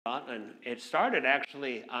about, and it started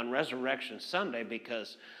actually on Resurrection Sunday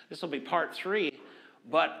because this will be part 3,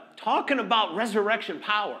 but talking about resurrection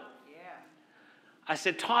power. Yeah. I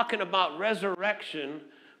said talking about resurrection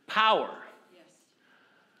power. Yes.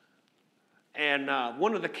 And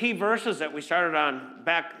one of the key verses that we started on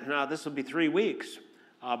back, now this will be 3 weeks,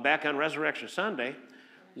 back on Resurrection Sunday,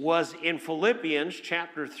 was in Philippians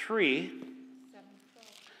chapter 3,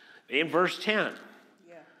 in verse 10.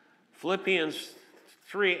 Yeah. Philippians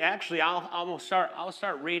 3, actually, I'll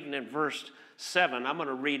start reading in verse 7. I'm going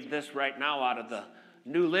to read this right now out of the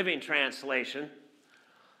New Living Translation.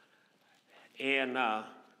 And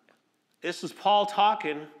this is Paul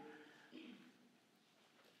talking.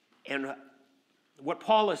 And what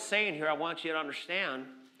Paul is saying here, I want you to understand,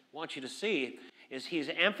 I want you to see, is he's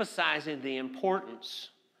emphasizing the importance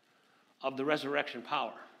of the resurrection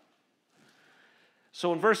power.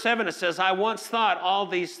 So in verse 7 it says, I once thought all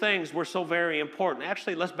these things were so very important.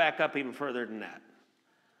 Actually, let's back up even further than that.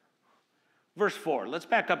 Verse 4, let's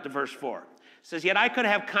back up to verse 4. It says, yet I could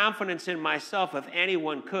have confidence in myself if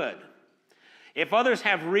anyone could. If others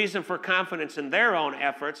have reason for confidence in their own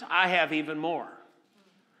efforts, I have even more.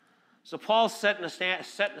 So Paul's setting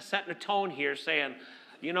a tone here saying,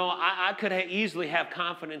 you know, I could easily have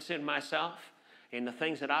confidence in myself, in the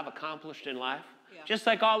things that I've accomplished in life, just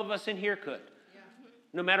like all of us in here could.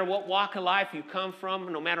 No matter what walk of life you come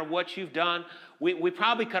from, no matter what you've done, we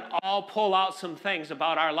probably could all pull out some things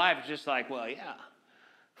about our life. It's just like, well, yeah,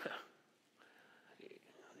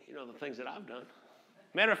 you know, the things that I've done.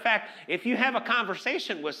 Matter of fact, if you have a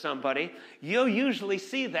conversation with somebody, you'll usually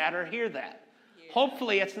see that or hear that. Yeah.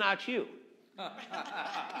 Hopefully it's not you.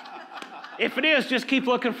 If it is, just keep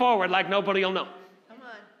looking forward like nobody will know. Come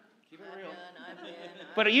on. Keep it real.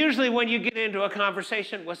 But usually when you get into a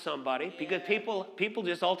conversation with somebody, because people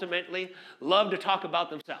just ultimately love to talk about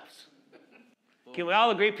themselves. Can we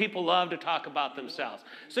all agree people love to talk about themselves?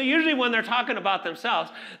 So usually when they're talking about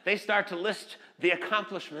themselves, they start to list the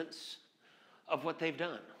accomplishments of what they've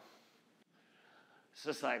done. It's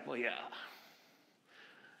just like, well, yeah,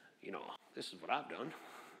 you know, this is what I've done.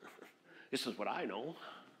 This is what I know.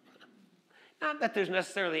 Not that there's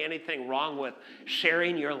necessarily anything wrong with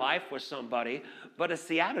sharing your life with somebody, but it's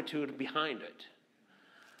the attitude behind it.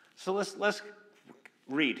 So let's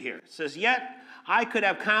read here. It says, yet I could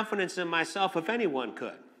have confidence in myself if anyone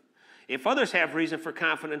could. If others have reason for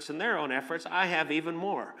confidence in their own efforts, I have even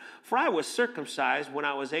more. For I was circumcised when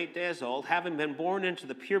I was 8 days old, having been born into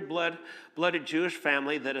the pure-blooded Jewish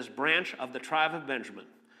family that is branch of the tribe of Benjamin.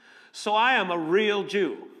 So I am a real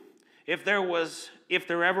Jew, if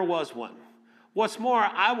there ever was one. What's more,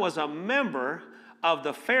 I was a member of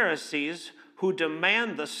the Pharisees who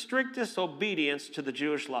demand the strictest obedience to the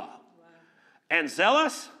Jewish law. Wow. And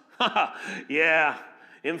zealous? Yeah.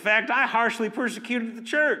 In fact, I harshly persecuted the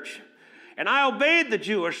church. And I obeyed the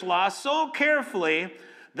Jewish law so carefully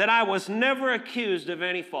that I was never accused of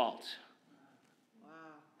any fault. Wow.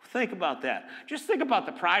 Think about that. Just think about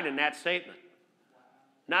the pride in that statement.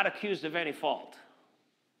 Not accused of any fault.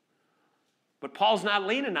 But Paul's not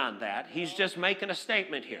leaning on that. He's just making a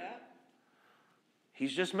statement here.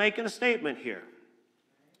 He's just making a statement here.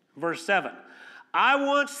 Verse 7. I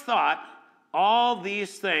once thought all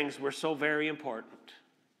these things were so very important.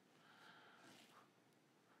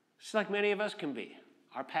 Just like many of us can be.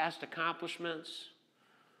 Our past accomplishments,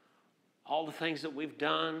 all the things that we've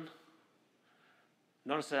done.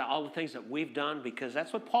 Notice that all the things that we've done, because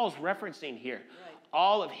that's what Paul's referencing here. Right.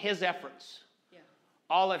 All of his efforts.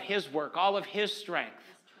 All of his work, all of his strength,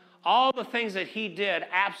 all the things that he did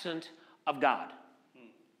absent of God.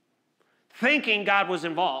 Thinking God was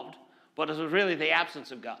involved, but it was really the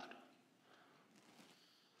absence of God.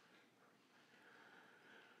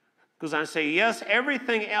 Goes on to say, yes,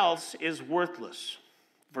 everything else is worthless.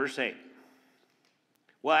 Verse 8.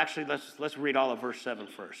 Well, actually, let's read all of verse 7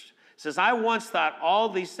 first. It says, I once thought all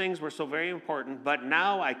these things were so very important, but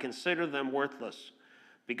now I consider them worthless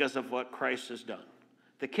because of what Christ has done.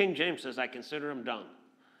 The King James says, I consider them done.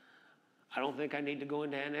 I don't think I need to go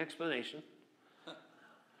into an explanation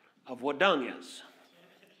of what done is.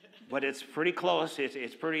 But it's pretty close.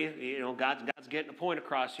 It's pretty, you know, God's getting a point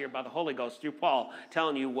across here by the Holy Ghost through Paul,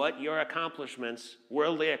 telling you what your accomplishments,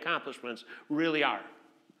 worldly accomplishments, really are.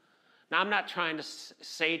 Now, I'm not trying to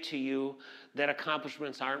say to you that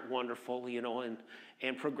accomplishments aren't wonderful, you know,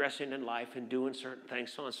 and progressing in life and doing certain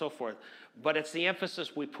things, so on and so forth. But it's the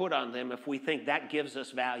emphasis we put on them if we think that gives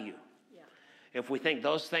us value. Yeah. If we think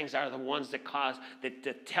those things are the ones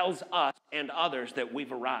that tells us and others that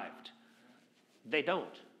we've arrived. They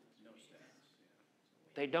don't.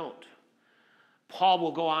 They don't. Paul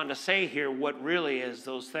will go on to say here what really is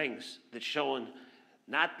those things that showing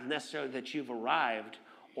Not necessarily that you've arrived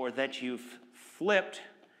or that you've flipped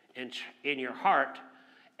in your heart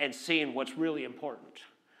and seen what's really important.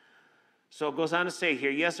 So it goes on to say here,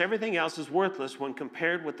 yes, everything else is worthless when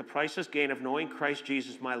compared with the priceless gain of knowing Christ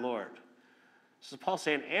Jesus my Lord. This is Paul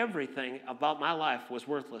saying everything about my life was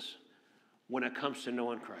worthless when it comes to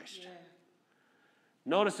knowing Christ. Yeah.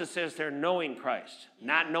 Notice it says they're knowing Christ,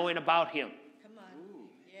 not knowing about him. Come on.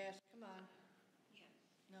 Yes, come on.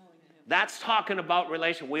 Knowing him. That's talking about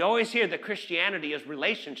relation. We always hear that Christianity is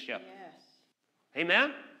relationship. Yes.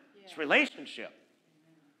 Amen? It's relationship.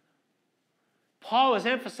 Paul is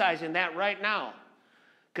emphasizing that right now.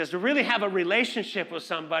 Because to really have a relationship with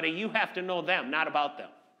somebody, you have to know them, not about them.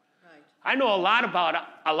 Right. I know a lot about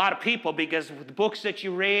a lot of people because of the books that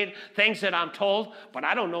you read, things that I'm told, but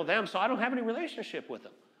I don't know them, so I don't have any relationship with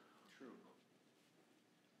them. True.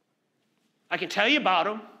 I can tell you about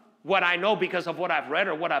them, what I know because of what I've read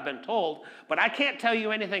or what I've been told, but I can't tell you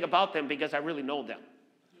anything about them because I really know them.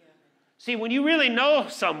 Yeah. See, when you really know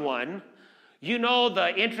someone, you know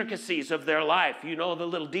the intricacies of their life. You know the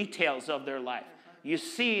little details of their life. You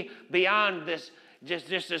see beyond this,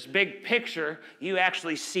 just this big picture, you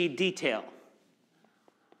actually see detail.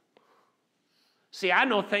 See, I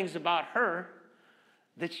know things about her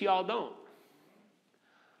that y'all don't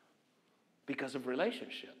because of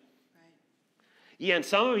relationship. Right. Yeah, and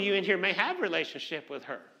some of you in here may have a relationship with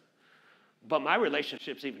her, but my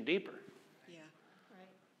relationship's even deeper. Yeah. Right.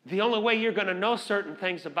 The only way you're going to know certain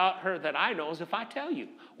things about her that I know is if I tell you,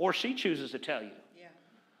 or she chooses to tell you. Yeah.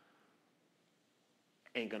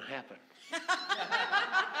 Ain't going to happen.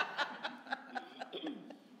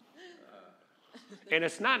 And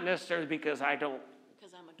it's not necessarily because I don't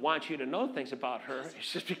Because I'm a want you to know things about her.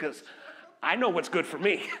 It's just because I know what's good for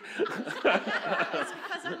me. Because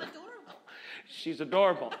I'm adorable. She's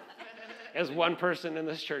adorable. As one person in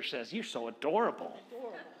this church says, you're so adorable.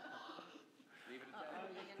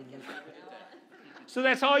 So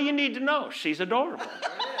that's all you need to know. She's adorable.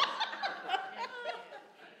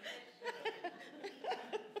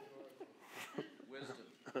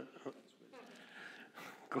 Wisdom.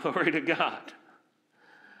 Glory to God.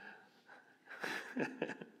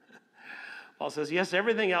 Paul says, yes,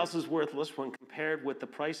 everything else is worthless when compared with the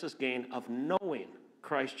priceless gain of knowing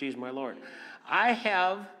Christ Jesus my Lord. I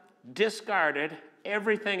have discarded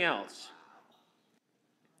everything else.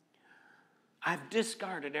 I've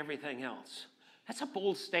discarded everything else. That's a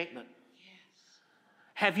bold statement. Yes.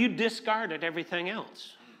 Have you discarded everything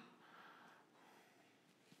else?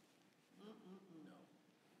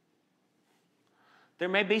 There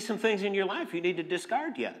may be some things in your life you need to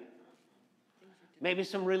discard yet. Maybe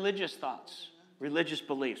some religious thoughts, religious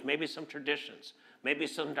beliefs, maybe some traditions, maybe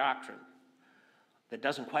some doctrine that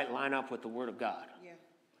doesn't quite line up with the Word of God. Yeah.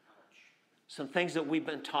 Some things that we've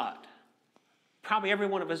been taught. Probably every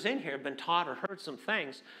one of us in here have been taught or heard some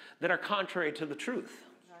things that are contrary to the truth.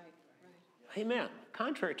 Right. Right. Amen.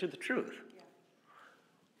 Contrary to the truth. Yeah.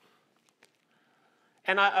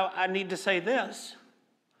 And I need to say this.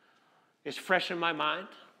 It's fresh in my mind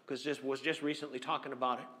because I was just recently talking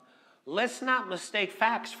about it. Let's not mistake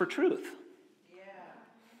facts for truth. Yeah.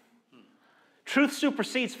 Truth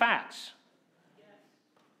supersedes facts.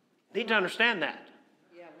 Need to understand that.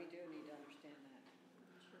 Yeah, we do need to understand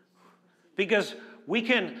that. Because we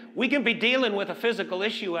can be dealing with a physical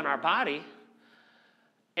issue in our body,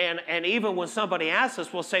 and even when somebody asks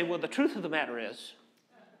us, we'll say, well, the truth of the matter is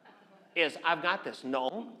I've got this.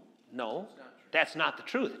 No, that's not the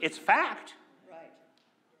truth. It's fact. Right.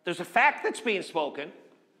 There's a fact that's being spoken.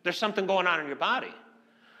 There's something going on in your body.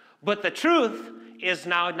 But the truth is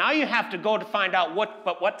now you have to go to find out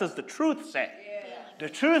what does the truth say? Yes. The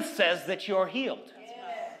truth says that you're healed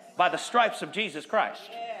by the stripes of Jesus Christ.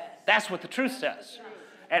 Yes. That's what the truth says.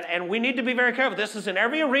 And we need to be very careful. This is in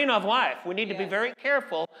every arena of life. We need to be very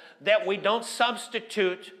careful that we don't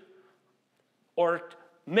substitute or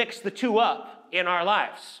mix the two up in our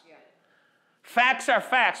lives. Yeah. Facts are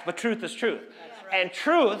facts, but truth is truth. That's right. And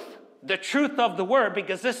truth, the truth of the Word,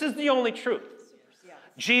 because this is the only truth. Yeah.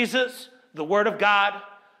 Jesus, the Word of God,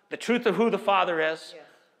 the truth of who the Father is, Yes.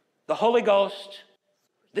 the Holy Ghost.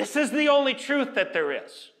 This is the only truth that there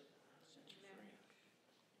is.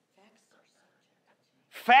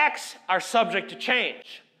 Facts are subject to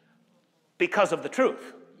change because of the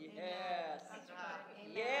truth. Yes.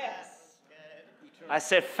 Yes. I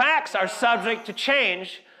said facts are subject to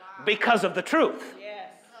change because of the truth. Yes.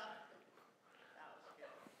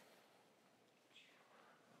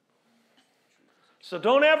 So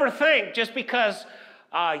don't ever think just because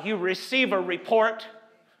you receive a report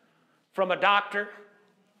from a doctor.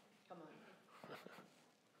 Come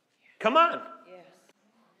on. Come on. Yes.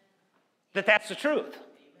 that that's the truth,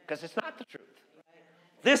 because it's not the truth.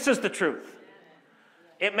 This is the truth.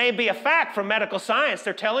 It may be a fact from medical science.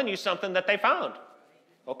 They're telling you something that they found.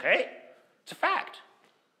 Okay, it's a fact.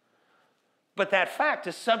 But that fact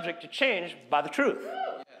is subject to change by the truth.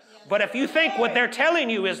 But if you think what they're telling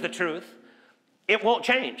you is the truth, it won't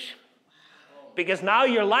change. Because now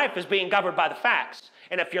your life is being governed by the facts.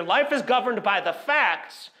 And if your life is governed by the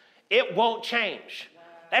facts, it won't change.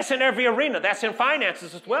 That's in every arena. That's in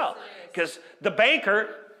finances as well. Because the banker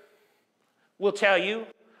will tell you,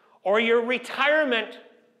 or your retirement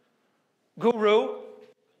guru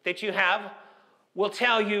that you have will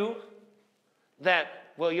tell you that,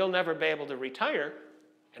 well, you'll never be able to retire.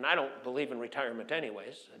 And I don't believe in retirement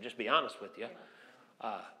anyways, I'll just be honest with you.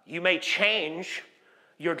 You may change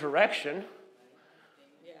your direction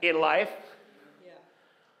in life,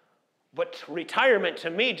 but retirement to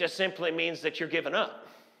me just simply means that you're giving up.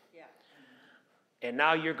 And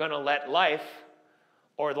now you're going to let life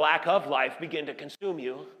or lack of life begin to consume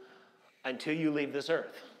you until you leave this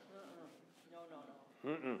earth.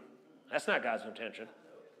 That's not God's intention.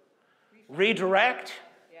 Redirect.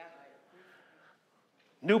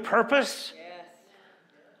 New purpose.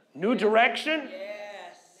 New direction.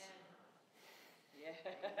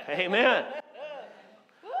 Amen.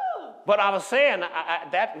 But I was saying,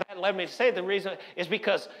 that led me to say the reason is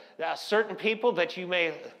because certain people that you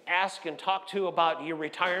may ask and talk to about your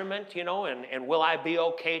retirement, and will I be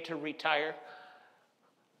okay to retire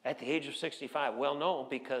at the age of 65? Well, no,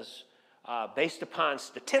 because based upon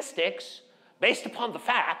statistics, based upon the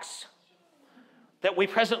facts that we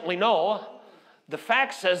presently know, the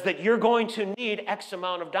fact says that you're going to need X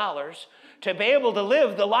amount of dollars to be able to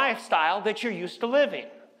live the lifestyle that you're used to living.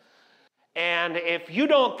 And if you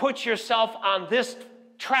don't put yourself on this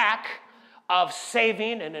track of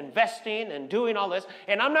saving and investing and doing all this,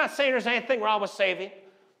 and I'm not saying there's anything wrong with saving.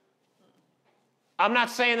 I'm not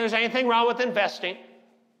saying there's anything wrong with investing.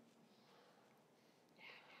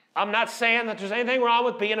 I'm not saying that there's anything wrong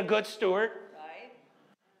with being a good steward.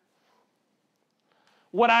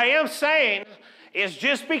 What I am saying is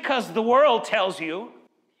just because the world tells you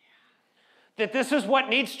that this is what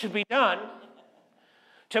needs to be done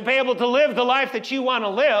to be able to live the life that you want to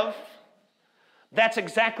live, that's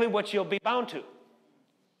exactly what you'll be bound to.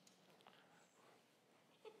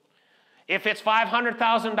 If it's $500,000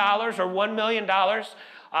 or $1 million,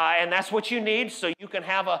 and that's what you need so you can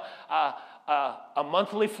have a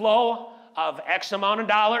monthly flow of X amount of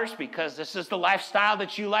dollars because this is the lifestyle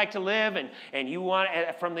that you like to live, and you want,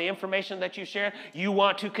 from the information that you share, you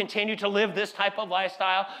want to continue to live this type of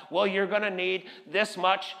lifestyle, well, you're going to need this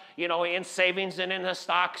much, in savings and in the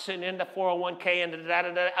stocks and in the 401k and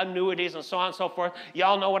the annuities and so on and so forth.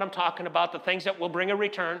 Y'all know what I'm talking about, the things that will bring a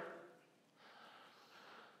return.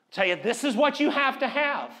 Tell you, this is what you have to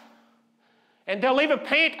have. And they'll even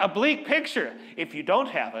paint a bleak picture if you don't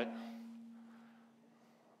have it.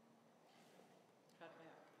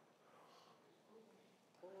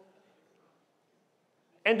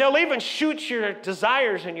 And they'll even shoot your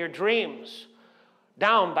desires and your dreams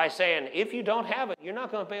down by saying, if you don't have it, you're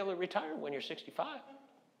not going to be able to retire when you're 65.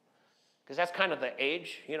 Because that's kind of the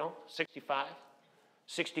age, 65,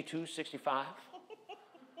 62, 65.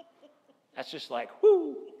 That's just like,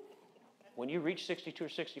 whoo. When you reach 62 or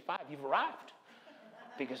 65, you've arrived.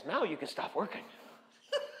 Because now you can stop working.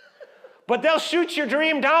 But they'll shoot your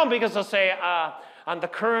dream down because they'll say, on the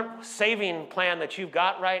current saving plan that you've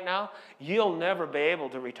got right now, you'll never be able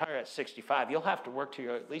to retire at 65. You'll have to work till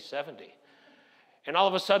you're at least 70. And all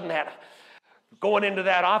of a sudden, going into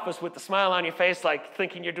that office with the smile on your face, like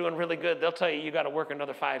thinking you're doing really good, they'll tell you got to work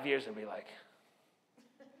another 5 years and be like.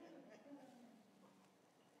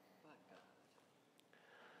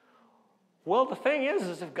 Well, the thing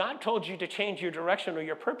is if God told you to change your direction or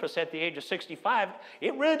your purpose at the age of 65,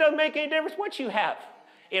 it really doesn't make any difference what you have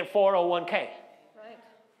in 401k.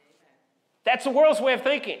 That's the world's way of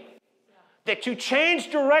thinking. That to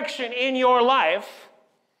change direction in your life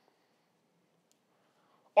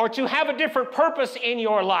or to have a different purpose in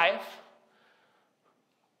your life,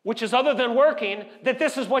 which is other than working, that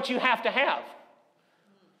this is what you have to have.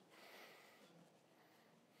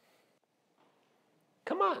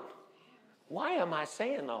 Come on. Why am I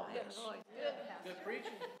saying all this? Good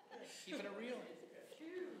preaching. Keeping it real.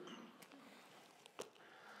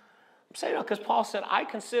 I'm saying no because Paul said, I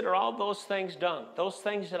consider all those things done, those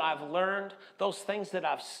things that I've learned, those things that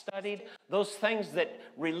I've studied, those things that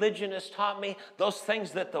religion has taught me, those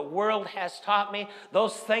things that the world has taught me,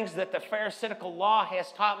 those things that the Pharisaical law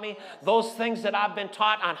has taught me, those things that I've been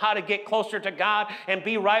taught on how to get closer to God and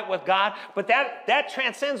be right with God. But that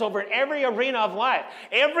transcends over every arena of life.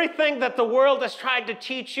 Everything that the world has tried to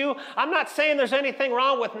teach you, I'm not saying there's anything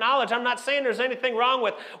wrong with knowledge. I'm not saying there's anything wrong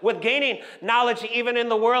with gaining knowledge even in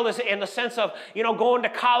the world in the sense of, going to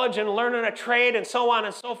college and learning a trade and so on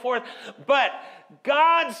and so forth. But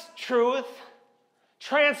God's truth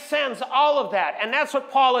transcends all of that. And that's what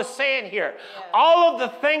Paul is saying here. Yeah. All of the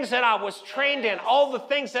things that I was trained in, all the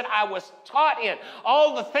things that I was taught in,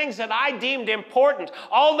 all the things that I deemed important,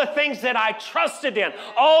 all the things that I trusted in,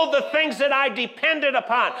 all the things that I depended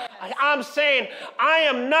upon. I'm saying I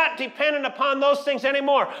am not dependent upon those things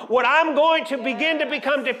anymore. What I'm going to begin to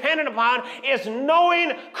become dependent upon is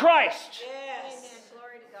knowing Christ. Yes. Amen.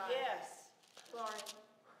 Glory to God. Yes. Glory.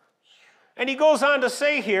 And he goes on to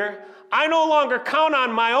say here, I no longer count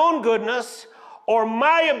on my own goodness or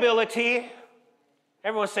my ability.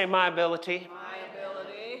 Everyone say my ability. My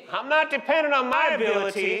ability. I'm not dependent on my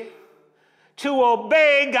ability to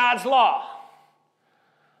obey God's law.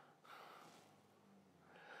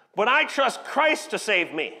 But I trust Christ to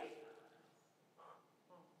save me.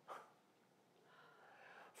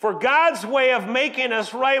 For God's way of making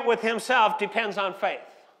us right with himself depends on faith.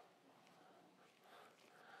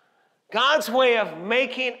 God's way of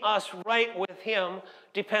making us right with him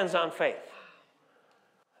depends on faith.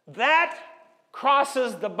 That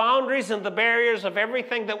crosses the boundaries and the barriers of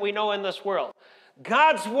everything that we know in this world.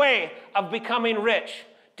 God's way of becoming rich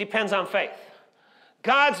depends on faith.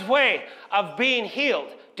 God's way of being healed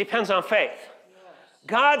depends on faith.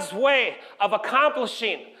 God's way of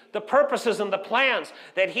accomplishing the purposes and the plans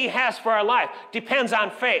that he has for our life depends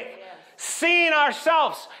on faith. Seeing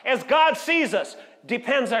ourselves as God sees us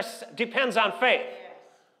depends on faith.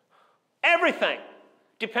 Everything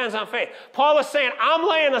depends on faith. Paul is saying, I'm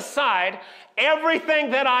laying aside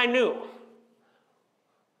everything that I knew.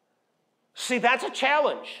 See, that's a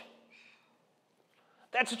challenge.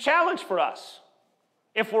 That's a challenge for us.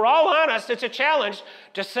 If we're all honest, it's a challenge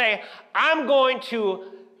to say, I'm going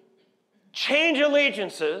to change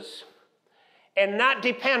allegiances and not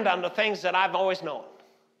depend on the things that I've always known.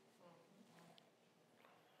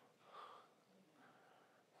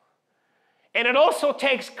 And it also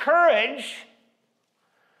takes courage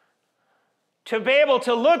to be able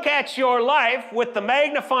to look at your life with the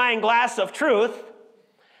magnifying glass of truth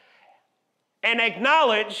and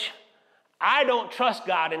acknowledge, I don't trust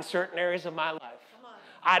God in certain areas of my life.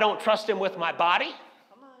 I don't trust him with my body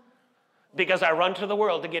because I run to the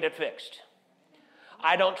world to get it fixed.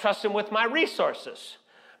 I don't trust him with my resources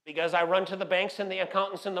because I run to the banks and the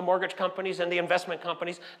accountants and the mortgage companies and the investment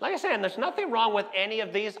companies. Like I said, there's nothing wrong with any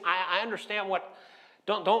of these. I understand what,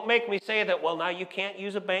 don't make me say that, well, now you can't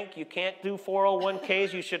use a bank, you can't do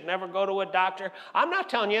 401ks, you should never go to a doctor. I'm not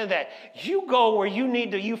telling you that. You go where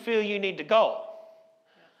you feel you need to go.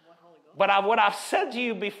 But what I've said to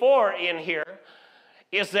you before in here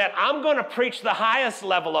is that I'm going to preach the highest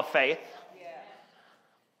level of faith.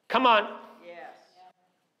 Come on.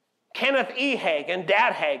 Kenneth E. Hagin,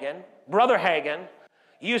 Dad Hagin, Brother Hagin,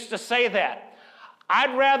 used to say that.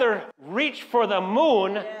 I'd rather reach for the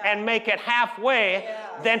moon and make it halfway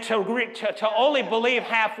than to only believe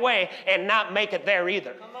halfway and not make it there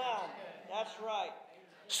either. Come on. That's right.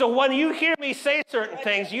 So when you hear me say certain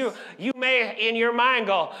things, you may in your mind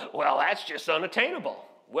go, well, that's just unattainable.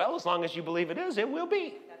 Well, as long as you believe it is, it will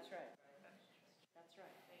be. That's right. That's right.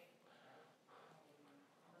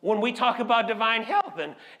 When we talk about divine health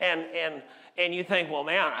and you think, well,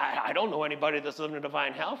 man, I don't know anybody that's living in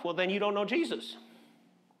divine health. Well, then you don't know Jesus.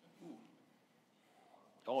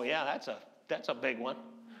 Oh, yeah, that's a big one.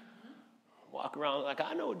 Walk around like,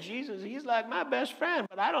 I know Jesus. He's like my best friend,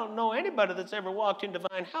 but I don't know anybody that's ever walked in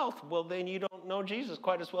divine health. Well, then you don't know Jesus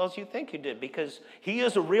quite as well as you think you did, because he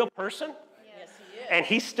is a real person. Yes, he is. And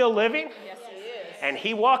he's still living. Yes, he is. And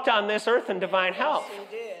he walked on this earth in divine health. Yes,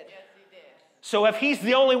 he did. So if he's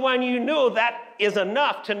the only one you knew, that is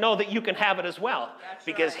enough to know that you can have it as well. That's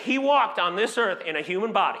because right. he walked on this earth in a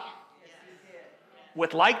human body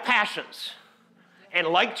with like passions and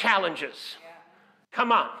like challenges.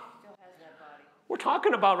 Come on. Still has that body. We're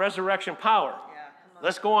talking about resurrection power. Yeah, come on.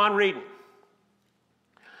 Let's go on reading.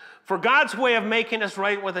 For God's way of making us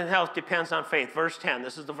right with health depends on faith. Verse 10,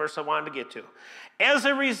 this is the verse I wanted to get to. As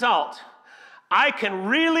a result, I can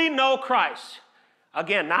really know Christ.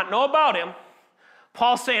 Again, not know about him,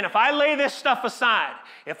 Paul's saying, if I lay this stuff aside,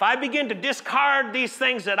 if I begin to discard these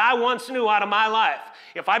things that I once knew out of my life,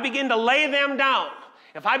 if I begin to lay them down,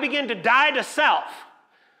 if I begin to die to self,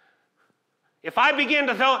 if I begin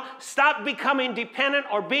to stop becoming dependent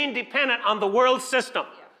or being dependent on the world system,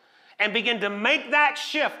 and begin to make that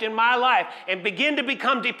shift in my life and begin to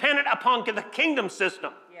become dependent upon the kingdom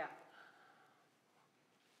system.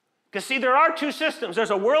 Because see, there are two systems. There's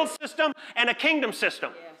a world system and a kingdom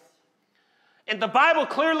system. Yes. And the Bible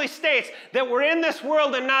clearly states that we're in this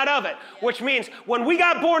world and not of it, which means when we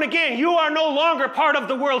got born again, you are no longer part of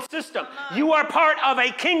the world system. You are part of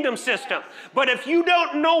a kingdom system. But if you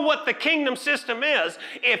don't know what the kingdom system is,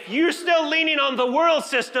 if you're still leaning on the world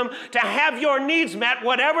system to have your needs met,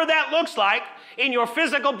 whatever that looks like, in your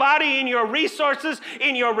physical body, in your resources,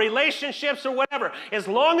 in your relationships or whatever, as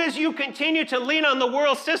long as you continue to lean on the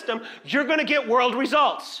world system, you're going to get world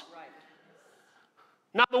results.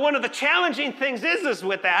 Now, one of the challenging things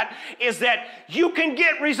with that is that you can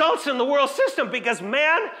get results in the world system because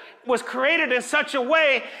man was created in such a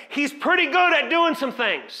way, he's pretty good at doing some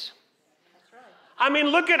things. That's right. I mean,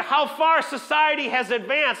 look at how far society has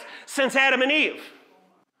advanced since Adam and Eve.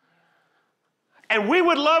 And we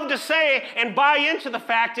would love to say and buy into the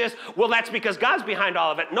fact is, well, that's because God's behind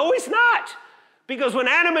all of it. No, he's not. Because when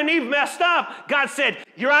Adam and Eve messed up, God said,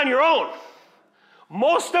 you're on your own.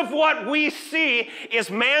 Most of what we see is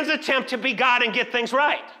man's attempt to be God and get things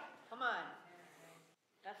right. Come on.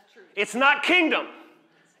 That's true. It's not kingdom.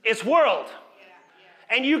 It's world.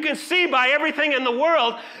 And you can see by everything in the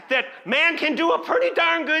world that man can do a pretty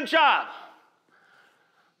darn good job.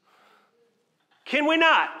 Can we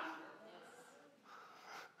not?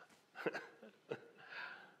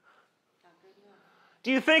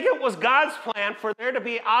 Do you think it was God's plan for there to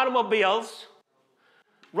be automobiles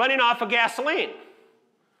running off of gasoline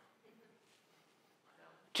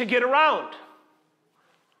to get around?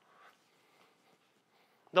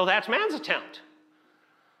 No, that's man's attempt.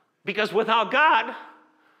 Because without God,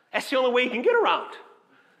 that's the only way you can get around.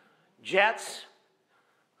 Jets,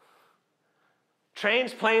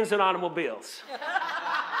 trains, planes, and automobiles.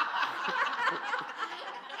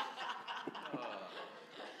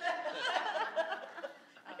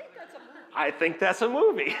 I think that's a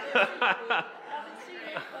movie.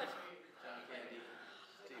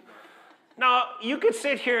 Now, you could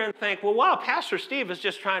sit here and think, well, wow, Pastor Steve is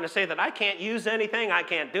just trying to say that I can't use anything, I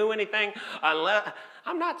can't do anything unless...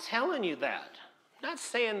 I'm not telling you that. I'm not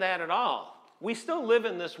saying that at all. We still live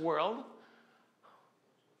in this world,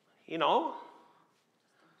 you know.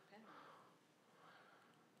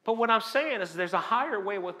 But what I'm saying is there's a higher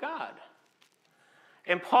way with God.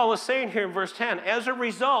 And Paul is saying here in verse 10, as a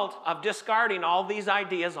result of discarding all these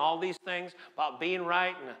ideas, all these things about being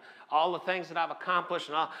right and all the things that I've accomplished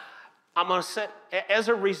and all, I'm going to set, as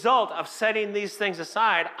a result of setting these things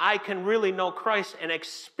aside, I can really know Christ and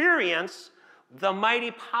experience the mighty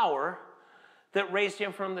power that raised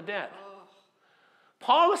him from the dead.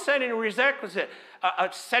 Paul is setting a requisite,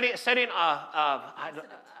 setting a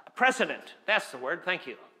precedent. That's the word. Thank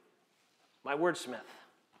you. My wordsmith.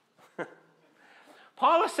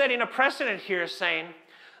 Paul is setting a precedent here saying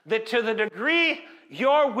that to the degree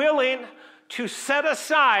you're willing to set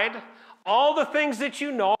aside all the things that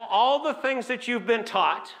you know, all the things that you've been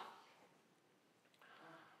taught,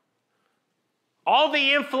 all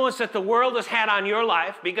the influence that the world has had on your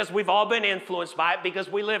life, because we've all been influenced by it because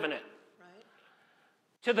we live in it. Right.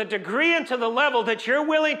 To the degree and to the level that you're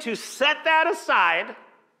willing to set that aside,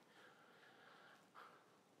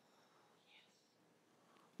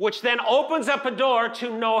 which then opens up a door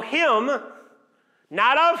to know him,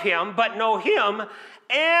 not of him, but know him.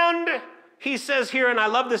 And he says here, and I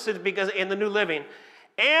love this because in the New Living,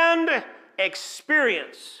 and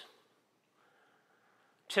experience.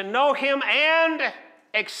 To know him and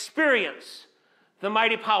experience the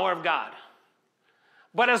mighty power of God.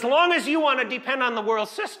 But as long as you want to depend on the world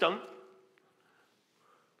system,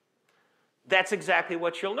 that's exactly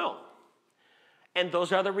what you'll know. And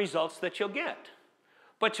those are the results that you'll get.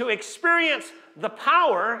 But to experience the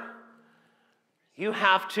power, you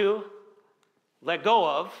have to let go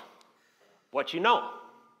of what you know.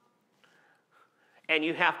 And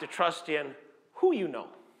you have to trust in who you know,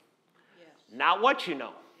 Yes. not what you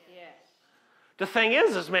know. Yes. The thing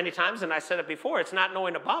is many times, and I said it before, it's not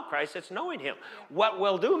knowing about Christ, it's knowing him. What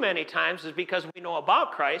we'll do many times is because we know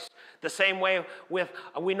about Christ, the same way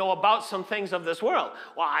we know about some things of this world.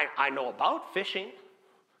 Well, I know about fishing.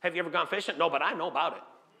 Have you ever gone fishing? No, but I know about it.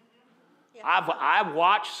 Yeah. I've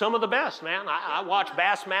watched some of the best, man. I watch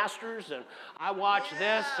Bassmasters, and I watch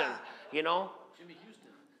this, and, you know. Jimmy Houston.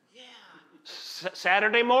 Yeah.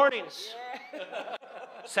 Saturday mornings. Yeah.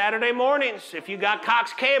 Saturday mornings, if you got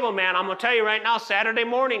Cox Cable, man, I'm going to tell you right now, Saturday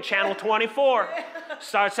morning, channel 24,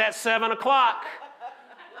 starts at 7 o'clock.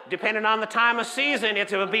 Depending on the time of season,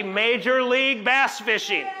 it will be Major League Bass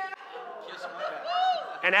Fishing.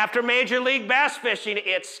 And after Major League Bass Fishing,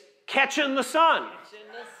 it's Catching the Sun.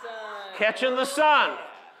 Catching the Sun.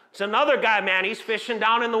 It's another guy, man, he's fishing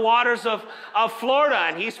down in the waters of Florida,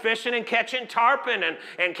 and he's fishing and catching tarpon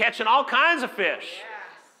and catching all kinds of fish.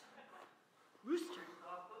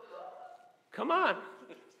 Come on.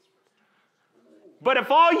 But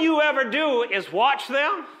if all you ever do is watch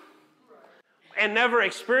them and never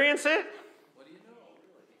experience it,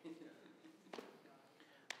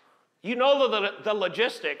 you know the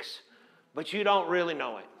logistics, but you don't really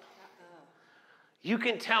know it. You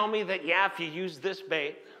can tell me that, yeah, if you use this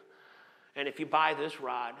bait and if you buy this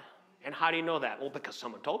rod, and how do you know that? Well, because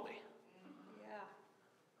someone told me. Yeah.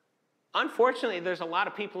 Unfortunately, there's a lot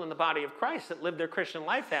of people in the body of Christ that live their Christian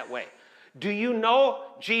life that way. Do you know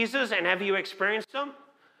Jesus and have you experienced him?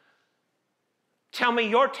 Tell me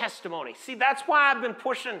your testimony. See, that's why I've been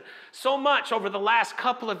pushing so much over the last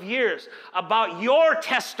couple of years about your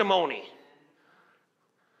testimony.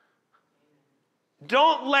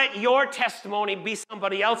 Don't let your testimony be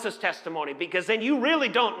somebody else's testimony, because then you really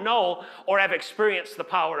don't know or have experienced the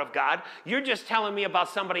power of God. You're just telling me about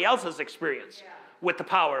somebody else's experience with the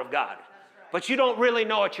power of God. But you don't really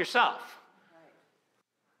know it yourself.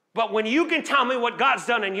 But when you can tell me what God's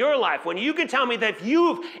done in your life, when you can tell me that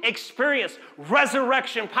you've experienced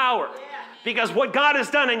resurrection power, because what God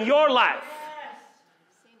has done in your life,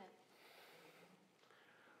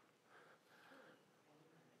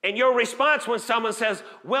 and your response when someone says,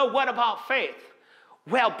 well, what about faith?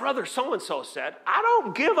 Well, brother so-and-so said. I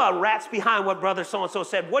don't give a rat's behind what brother so-and-so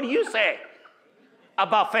said. What do you say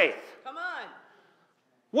about faith? Come on.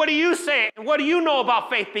 What do you say? What do you know about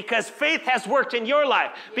faith? Because faith has worked in your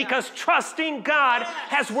life. Yes. Because trusting God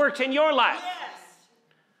has worked in your life.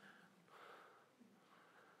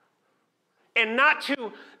 Yes. And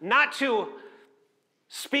not to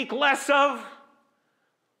speak less of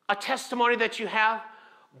a testimony that you have,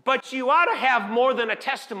 but you ought to have more than a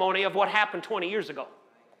testimony of what happened 20 years ago.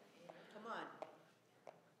 Come on.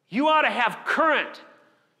 You ought to have current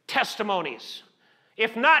testimonies.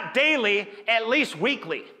 If not daily, at least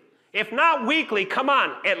weekly. If not weekly, come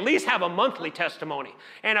on, at least have a monthly testimony.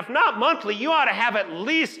 And if not monthly, you ought to have at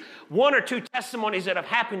least 1 or 2 testimonies that have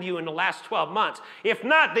happened to you in the last 12 months. If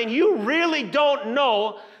not, then you really don't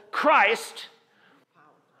know Christ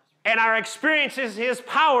and our experiences his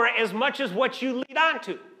power as much as what you lead on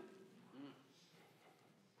to.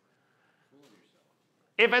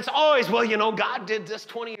 If it's always, well, you know, God did this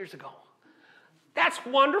 20 years ago. That's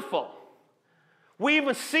wonderful. We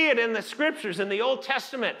even see it in the scriptures in the Old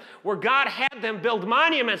Testament where God had them build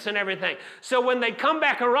monuments and everything. So when they'd come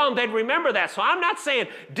back around, they'd remember that. So I'm not saying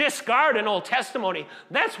discard an old testimony.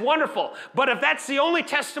 That's wonderful. But if that's the only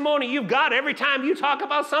testimony you've got every time you talk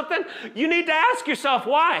about something, you need to ask yourself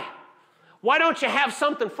why. Why don't you have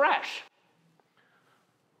something fresh?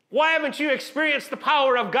 Why haven't you experienced the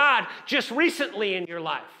power of God just recently in your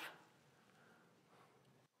life?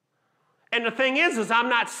 And the thing is I'm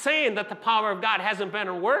not saying that the power of God hasn't been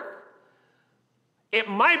at work. It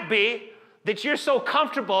might be that you're so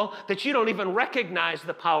comfortable that you don't even recognize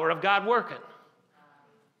the power of God working.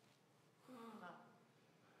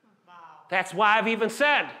 That's why I've even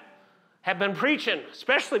said, have been preaching,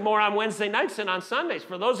 especially more on Wednesday nights than on Sundays.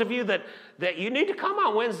 For those of you that you need to come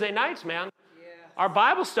on Wednesday nights, man. Yeah. Our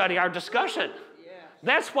Bible study, our discussion. Yeah.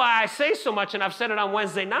 That's why I say so much, and I've said it on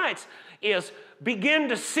Wednesday nights, is begin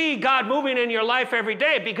to see God moving in your life every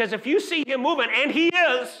day. Because if you see him moving, and he is,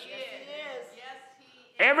 yes, he is.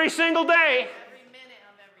 Every single day, every minute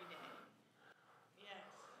of every day. Yes.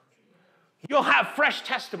 You'll have fresh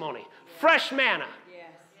testimony, fresh manna. Yes.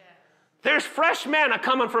 There's fresh manna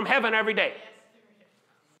coming from heaven every day.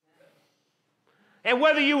 And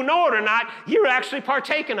whether you know it or not, you're actually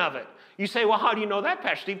partaking of it. You say, well, how do you know that,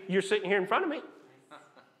 Pastor Steve? You're sitting here in front of me.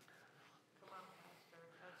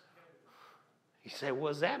 You say, what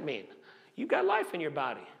does that mean? You got life in your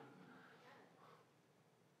body.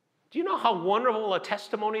 Do you know how wonderful a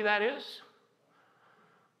testimony that is?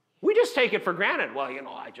 We just take it for granted. Well, you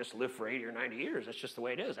know, I just lived for 80 or 90 years. That's just the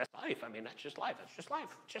way it is. That's life. I mean, that's just life. It's just life.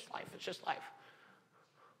 It's just life. It's just life.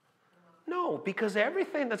 No, because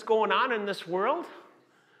everything that's going on in this world,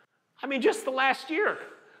 I mean, just the last year,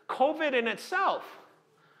 COVID in itself,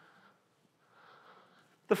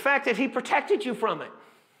 the fact that he protected you from it.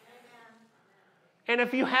 And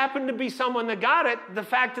if you happen to be someone that got it, the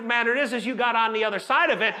fact of the matter is you got on the other side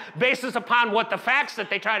of it, basis upon what the facts that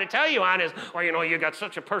they try to tell you on is, well, you know, you got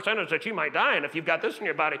such a percentage that you might die, and if you've got this in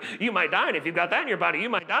your body, you might die, and if you've got that in your body, you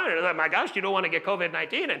might die, and my gosh, you don't want to get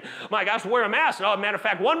COVID-19, and my gosh, wear a mask. And, oh, matter of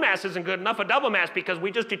fact, one mask isn't good enough, a double mask, because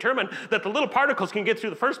we just determined that the little particles can get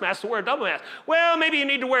through the first mask, so wear a double mask. Well, maybe you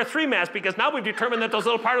need to wear 3 masks, because now we've determined that those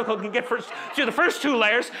little particles can get through the first 2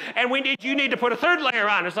 layers, and you need to put a 3rd layer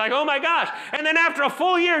on. It's like, oh my gosh. And then after a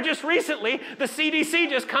full year, just recently, the CDC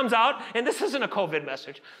just comes out, and this isn't a COVID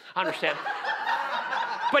message, I understand.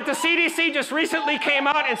 But the CDC just recently came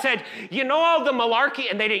out and said, you know all the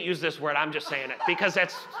malarkey, and they didn't use this word, I'm just saying it, because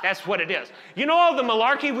that's what it is. You know all the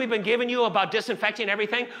malarkey we've been giving you about disinfecting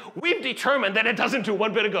everything? We've determined that it doesn't do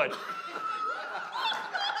one bit of good.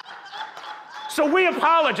 So we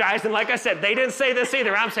apologize, and like I said, they didn't say this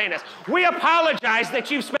either, I'm saying this. We apologize that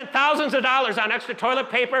you've spent thousands of dollars on extra toilet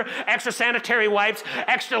paper, extra sanitary wipes,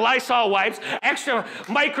 extra Lysol wipes, extra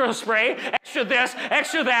micro spray, extra this,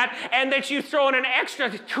 extra that, and that you've thrown an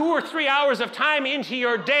extra 2 or 3 hours of time into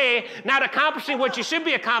your day not accomplishing what you should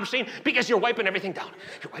be accomplishing because you're wiping everything down.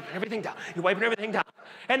 You're wiping everything down. You're wiping everything down.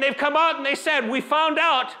 And they've come out and they said, we found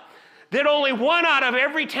out that only 1 out of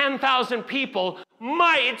every 10,000 people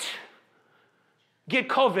might get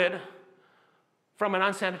COVID from an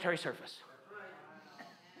unsanitary surface.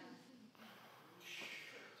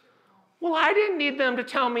 Well, I didn't need them to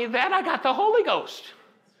tell me that. I got the Holy Ghost.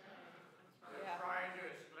 Trying to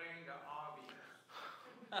explain the obvious.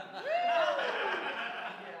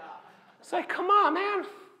 It's like, come on, man.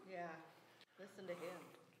 Yeah. Listen to him.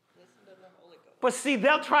 Listen to the Holy Ghost. But see,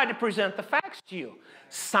 they'll try to present the facts to you.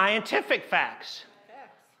 Scientific facts.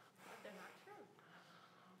 Facts. But they're not true.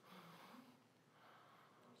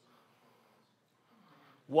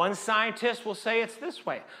 One scientist will say it's this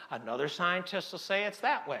way. Another scientist will say it's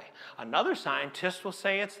that way. Another scientist will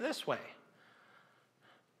say it's this way.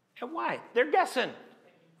 And why? They're guessing.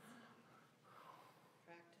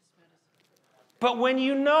 Practice medicine. But when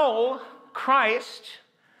you know Christ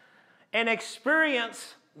and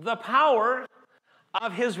experience the power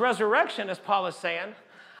of his resurrection, as Paul is saying,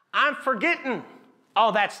 I'm forgetting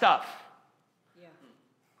all that stuff. Yeah.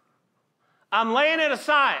 I'm laying it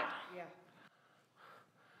aside. Yeah.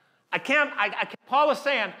 Paul is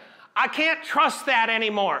saying, I can't trust that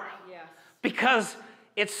anymore Yes. because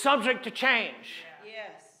it's subject to change.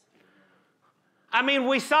 Yes. I mean,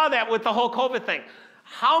 we saw that with the whole COVID thing.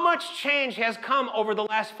 How much change has come over the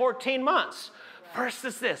last 14 months? First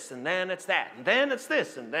it's this, and then it's that, and then it's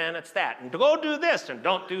this, and then it's that. And go do this, and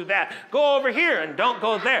don't do that. Go over here, and don't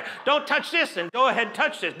go there. Don't touch this, and go ahead and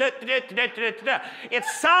touch this. It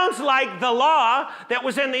sounds like the law that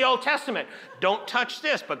was in the Old Testament. Don't touch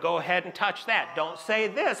this, but go ahead and touch that. Don't say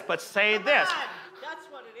this, but say this. Come on. That's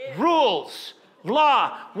what it is. Rules,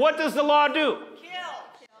 law. What does the law do? Kill.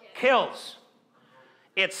 Kills.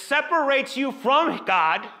 It separates you from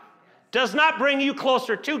God, does not bring you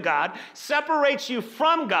closer to God, separates you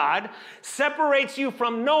from God, separates you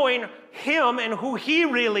from knowing him and who he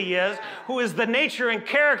really is, who is the nature and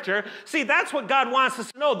character. See, that's what God wants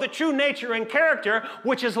us to know, the true nature and character,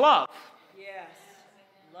 which is love. Yes.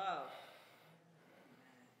 Love.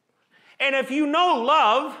 And if you know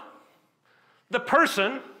love, the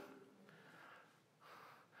person,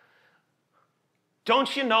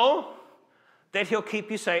 don't you know that he'll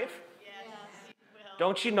keep you safe?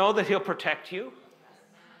 Don't you know that he'll protect you?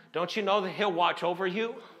 Don't you know that he'll watch over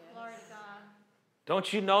you? Glory to God.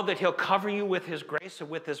 Don't you know that he'll cover you with his grace and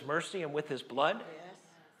with his mercy and with his blood? Yes.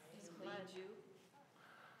 He's glad you.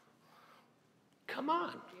 Come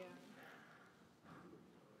on. Yeah.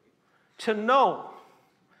 To know,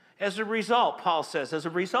 as a result, Paul says, as a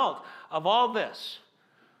result of all this,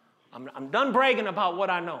 I'm done bragging about what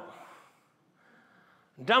I know.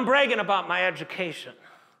 I'm done bragging about my education.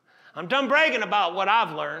 I'm done bragging about what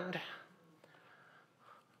I've learned,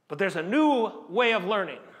 but there's a new way of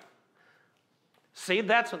learning. See,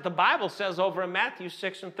 that's what the Bible says over in Matthew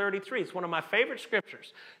 6:33. It's one of my favorite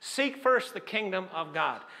scriptures. Seek first the kingdom of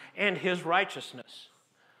God and his righteousness,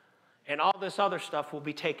 and all this other stuff will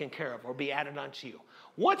be taken care of or be added unto you.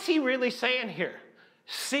 What's he really saying here?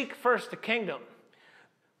 Seek first the kingdom.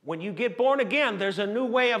 When you get born again, there's a new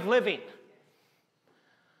way of living.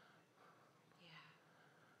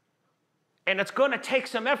 And it's going to take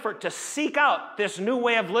some effort to seek out this new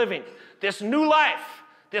way of living, this new life,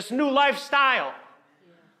 this new lifestyle.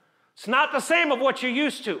 Yeah. It's not the same of what you're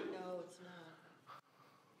used to. No, it's not.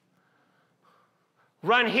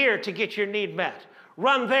 Run here to get your need met.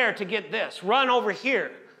 Run there to get this. Run over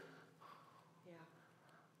here. Yeah.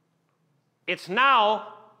 It's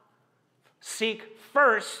now seek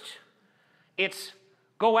first. It's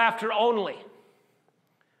Go after only.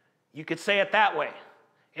 You could say it that way.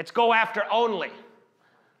 It's go after only.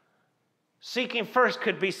 Seeking first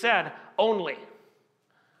could be said only.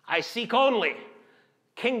 I seek only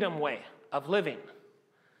kingdom way of living.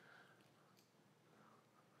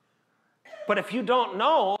 But if you don't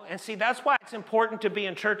know, and see, that's why it's important to be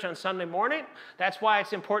in church on Sunday morning. That's why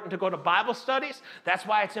it's important to go to Bible studies. That's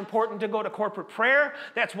why it's important to go to corporate prayer.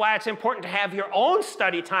 That's why it's important to have your own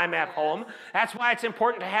study time at home. That's why it's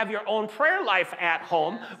important to have your own prayer life at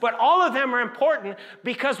home. But all of them are important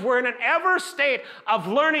because we're in an ever state of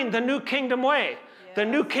learning the new kingdom way, the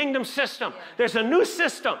new kingdom system. There's a new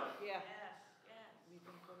system.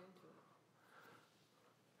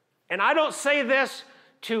 And I don't say this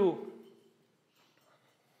to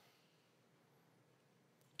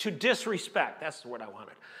disrespect. That's the word I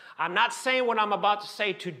wanted. I'm not saying what I'm about to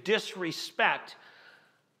say to disrespect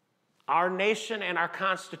our nation and our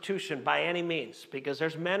Constitution by any means, because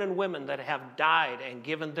there's men and women that have died and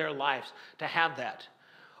given their lives to have that.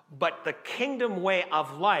 But the kingdom way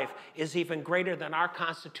of life is even greater than our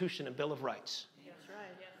Constitution and Bill of Rights. That's right.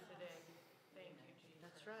 Yesterday. Thank you, Jesus.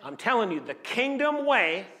 That's right. I'm telling you, the kingdom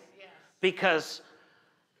way, because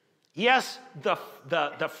yes, the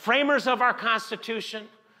framers of our Constitution,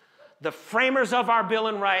 the framers of our Bill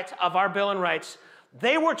of Rights,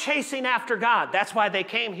 they were chasing after God. That's why they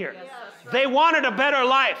came here. Yes, right. They wanted a better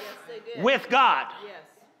life with God. Yes.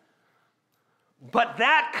 But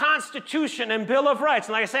that Constitution and Bill of Rights,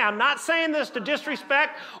 and like I say, I'm not saying this to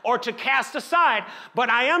disrespect or to cast aside, but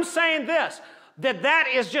I am saying this, that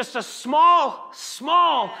is just a small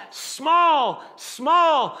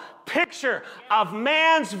picture of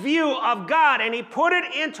man's view of God, and he put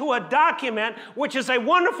it into a document, which is a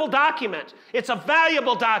wonderful document. It's a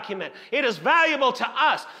valuable document. It is valuable to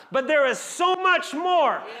us, but there is so much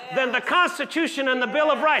more than the Constitution and the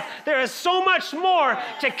Bill of Rights. There is so much more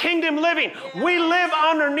to kingdom living. We live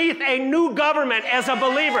underneath a new government as a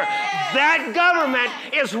believer. That government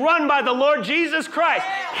is run by the Lord Jesus Christ.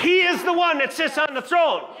 He is the one that sits on the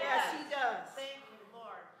throne. Yes, he does.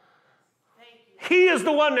 He is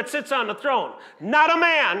the one that sits on the throne, not a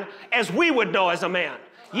man as we would know as a man.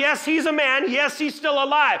 Yes, he's a man. Yes, he's still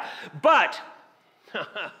alive. But,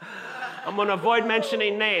 I'm going to avoid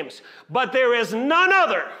mentioning names, but there is none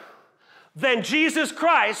other than Jesus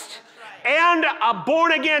Christ and a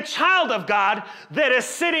born-again child of God that is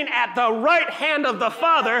sitting at the right hand of the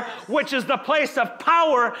Father, which is the place of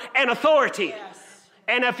power and authority.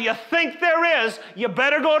 And if you think there is, you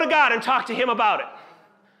better go to God and talk to him about it.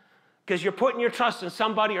 Because you're putting your trust in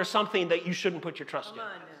somebody or something that you shouldn't put your trust in. Come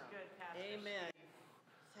on now. Amen.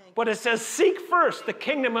 But it says, seek first the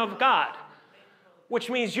kingdom of God, which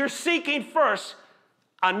means you're seeking first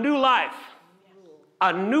a new life,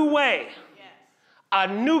 a new way, a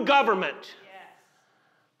new government,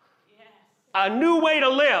 a new way to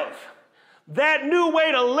live. That new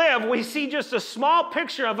way to live, we see just a small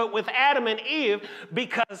picture of it with Adam and Eve,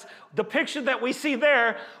 because the picture that we see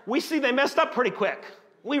there, we see they messed up pretty quick.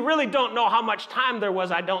 We really don't know how much time there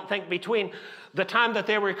was, I don't think, between the time that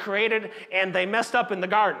they were created and they messed up in the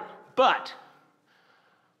garden. But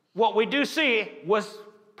what we do see was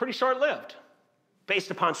pretty short-lived,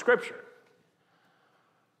 based upon Scripture.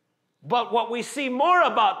 But what we see more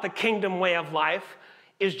about the kingdom way of life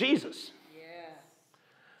is Jesus.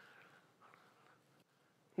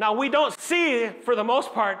 Now, we don't see, for the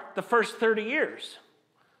most part, the first 30 years.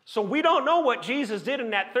 So we don't know what Jesus did in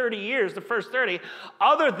that 30 years, the first 30,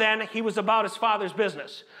 other than he was about his Father's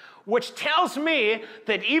business, which tells me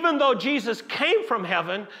that even though Jesus came from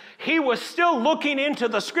heaven, he was still looking into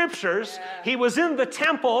the Scriptures. He was in the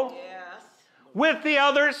temple with the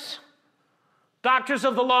others, doctors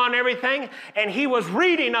of the law and everything, and he was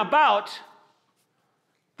reading about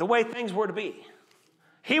the way things were to be.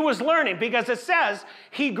 He was learning, because it says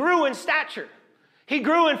he grew in stature. He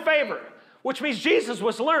grew in favor, which means Jesus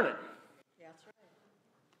was learning. That's right.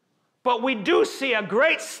 But we do see a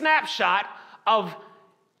great snapshot of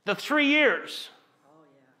the 3 years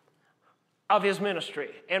of his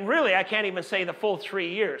ministry. And really, I can't even say the full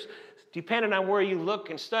 3 years. Depending on where you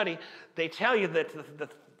look and study, they tell you that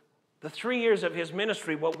the 3 years of his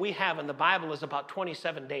ministry, what we have in the Bible, is about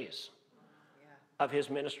 27 days of his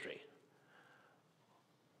ministry.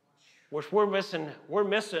 Which we're missing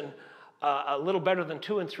a little better than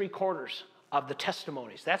 2 3/4 of the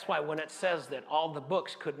testimonies. That's why when it says that all the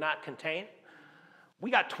books could not contain,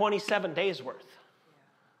 we got 27 days worth.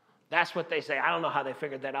 That's what they say. I don't know how they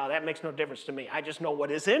figured that out. That makes no difference to me. I just know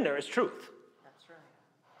what is in there is truth.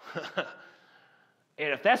 That's right.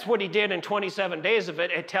 And if that's what he did in 27 days of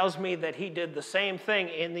it, it tells me that he did the same thing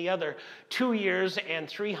in the other 2 years and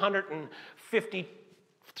 350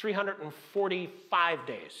 345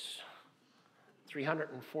 days,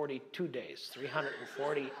 342 days,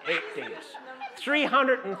 348 days,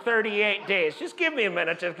 338 days. Just give me a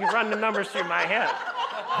minute to run the numbers through my head.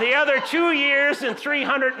 The other 2 years and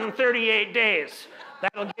 338 days.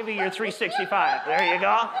 That'll give you your 365. There you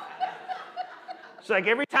go. It's like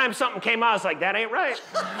every time something came out, I was like, that ain't right.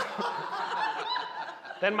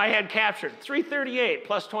 Then my head captured 338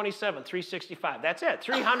 plus 27, 365. That's it,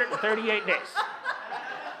 338 days.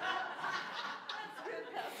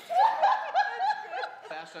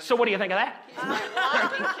 So what do you think of that? Sounds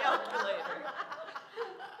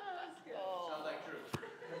like true.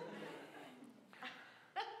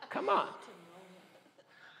 Come on.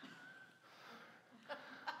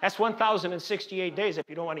 That's 1,068 days if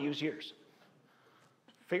you don't want to use years.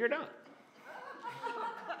 Figure it out.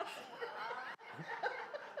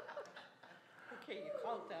 Okay, you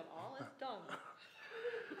count that all is done.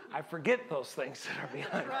 I forget those things that are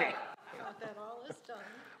behind me. Right. Count that all is done.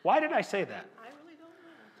 Why did I say that? I really don't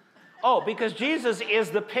know. Oh, because Jesus is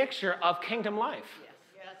the picture of kingdom life. Yes,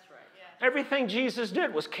 that's right. Yeah. Everything Jesus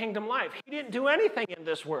did was kingdom life. He didn't do anything in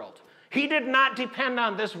this world. He did not depend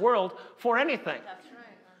on this world for anything. That's right.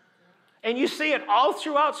 And you see it all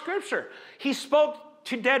throughout Scripture. He spoke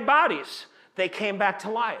to dead bodies. They came back to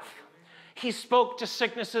life. He spoke to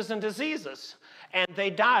sicknesses and diseases, and they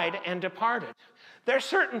died and departed. There are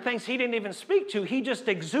certain things he didn't even speak to. He just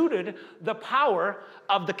exuded the power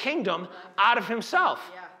of the kingdom out of himself.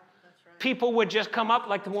 Yeah, that's right. People would just come up,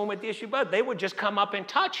 like the woman with the issue of blood. They would just come up and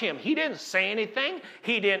touch him. He didn't say anything.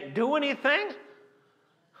 He didn't do anything.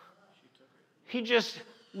 He just,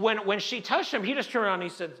 when she touched him, he just turned around and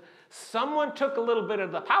he said, someone took a little bit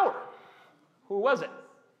of the power. Who was it?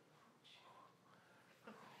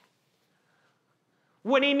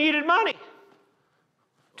 When he needed money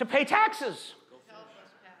to pay taxes,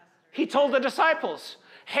 he told the disciples,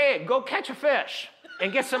 hey, go catch a fish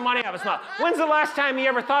and get some money out of his mouth. When's the last time you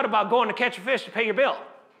ever thought about going to catch a fish to pay your bill?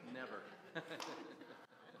 Never.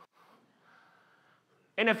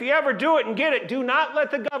 And if you ever do it and get it, do not let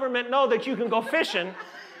the government know that you can go fishing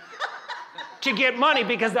to get money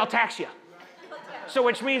because they'll tax you. So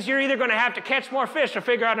which means you're either going to have to catch more fish or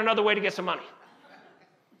figure out another way to get some money.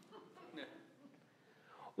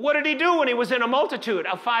 What did he do when he was in a multitude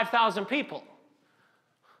of 5,000 people?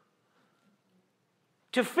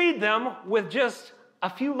 To feed them with just a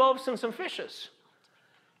few loaves and some fishes.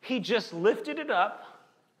 He just lifted it up,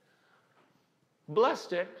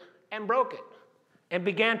 blessed it, and broke it, and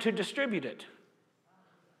began to distribute it.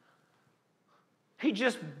 He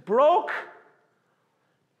just broke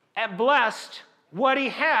and blessed what he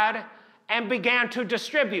had and began to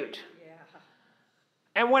distribute. Yeah.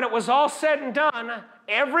 And when it was all said and done,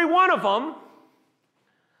 every one of them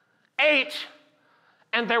ate,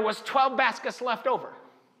 and there was 12 baskets left over.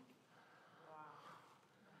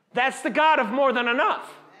 That's the God of more than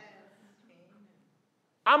enough.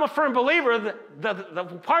 I'm a firm believer that the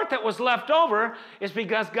part that was left over is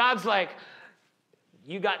because God's like,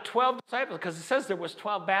 you got 12 disciples, because it says there was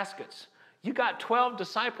 12 baskets. You got 12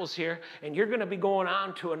 disciples here, and you're going to be going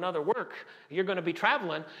on to another work. You're going to be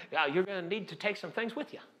traveling. You're going to need to take some things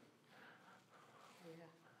with you. Yeah.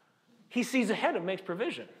 He sees ahead and makes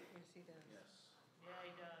provision. Yes, he does. Yes. Yeah, he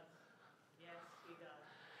does. Yes, he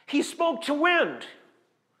does. He spoke to wind.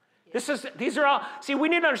 These are all, see, we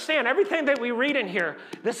need to understand everything that we read in here.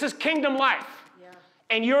 This is kingdom life. Yeah.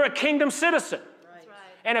 And you're a kingdom citizen. Right.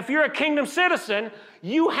 And if you're a kingdom citizen,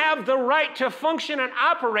 you have the right to function and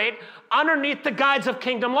operate underneath the guides of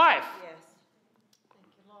kingdom life. Yes. Thank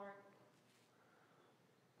you, Lord.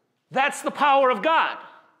 That's the power of God.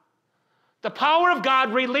 The power of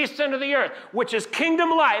God released into the earth, which is kingdom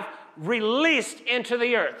life released into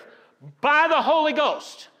the earth by the Holy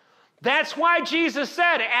Ghost. That's why Jesus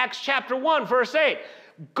said, Acts chapter 1, verse 8,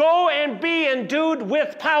 go and be endued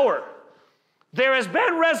with power. There has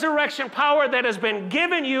been resurrection power that has been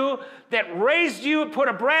given you, that raised you, put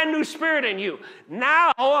a brand new spirit in you.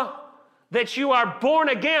 Now that you are born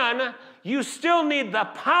again, you still need the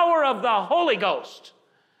power of the Holy Ghost.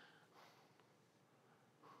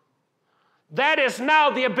 That is now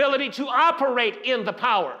the ability to operate in the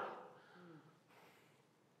power.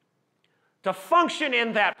 To function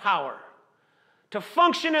in that power. To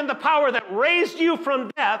function in the power that raised you from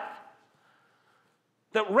death,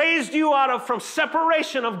 that raised you from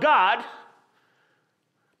separation of God.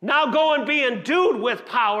 Now go and be endued with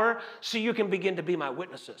power so you can begin to be my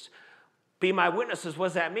witnesses. Be my witnesses, what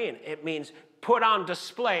does that mean? It means put on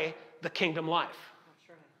display the kingdom life. That's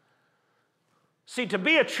right. See, to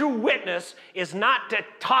be a true witness is not to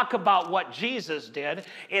talk about what Jesus did.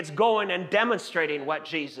 It's going and demonstrating what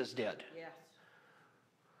Jesus did. Yes.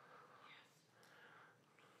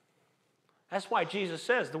 That's why Jesus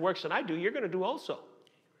says, the works that I do, you're going to do also.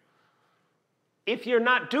 If you're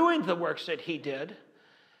not doing the works that he did,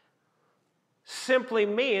 simply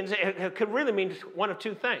means, it could really mean one of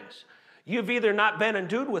two things. You've either not been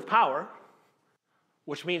endued with power,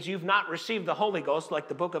 which means you've not received the Holy Ghost like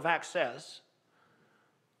the book of Acts says,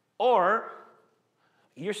 or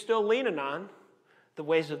you're still leaning on the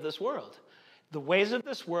ways of this world. The ways of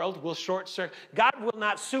this world will short circuit. God will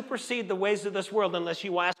not supersede the ways of this world unless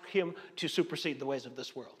you ask him to supersede the ways of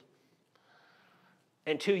this world.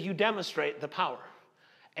 Until you demonstrate the power.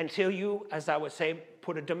 Until you, as I would say,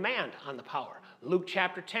 put a demand on the power. Luke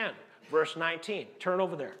chapter 10, verse 19. Turn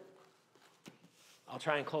over there. I'll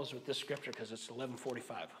try and close with this scripture because it's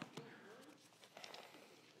 11:45.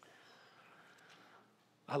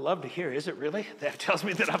 I love to hear, is it really? That tells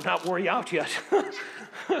me that I'm not worn out yet.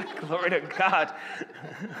 Glory to God.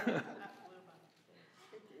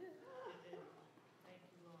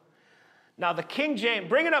 Now the King James,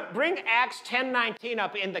 bring it up, bring Acts 10:19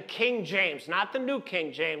 up in the King James, not the New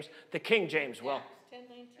King James, the King James. Well,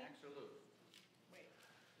 10:19.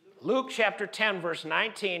 Luke chapter 10, verse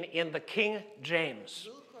 19 in the King James.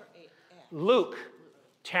 Luke or Acts? Luke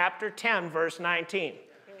chapter 10, verse 19.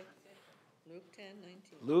 Okay. Luke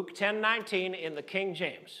 10:19. Luke 10:19 in the King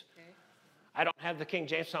James. Okay. I don't have the King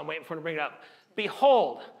James, so I'm waiting for him to bring it up.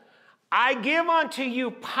 Behold, I give unto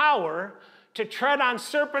you power to tread on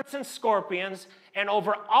serpents and scorpions and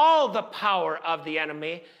over all the power of the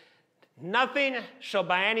enemy. Nothing shall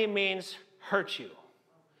by any means hurt you.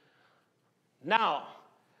 Now,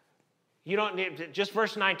 you don't need, just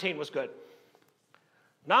verse 19 was good.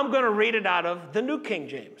 Now I'm going to read it out of the New King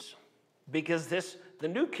James because the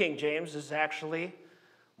New King James is actually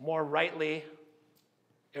more rightly,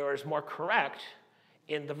 or is more correct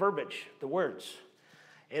in the verbiage, the words.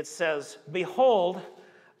 It says, behold,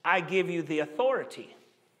 I give you the authority.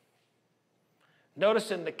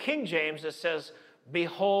 Notice in the King James it says,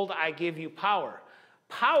 behold, I give you power.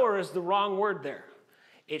 Power is the wrong word there.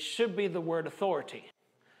 It should be the word authority.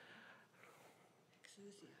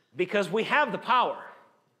 Because we have the power.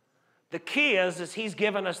 The key is he's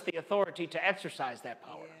given us the authority to exercise that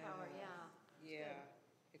power. Yeah.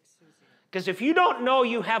 Because if you don't know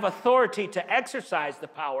you have authority to exercise the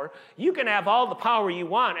power, you can have all the power you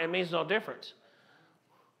want and it means no difference.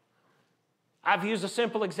 I've used a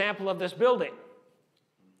simple example of this building.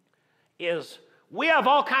 Is we have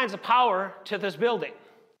all kinds of power to this building.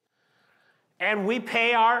 And we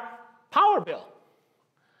pay our power bill.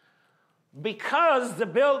 Because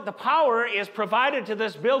the power is provided to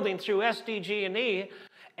this building through SDG&E,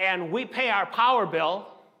 and we pay our power bill,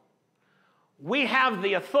 we have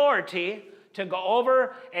the authority to go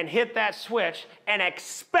over and hit that switch and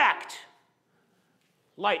expect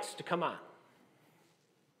lights to come on.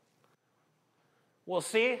 Well,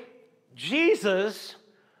 see, Jesus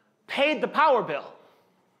paid the power bill.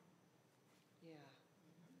 Yeah.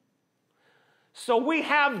 So we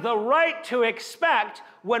have the right to expect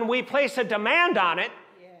when we place a demand on it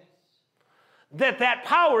Yes. that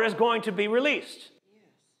power is going to be released. Yes.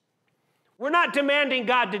 We're not demanding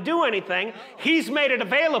God to do anything. No. He's made it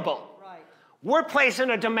available. Right. We're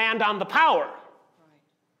placing a demand on the power Right.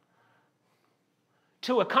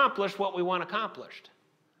 to accomplish what we want accomplished.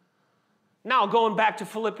 Now, going back to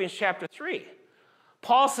Philippians chapter 3,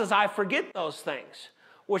 Paul says, I forget those things,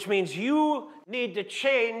 which means you need to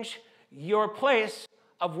change your place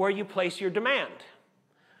of where you place your demand.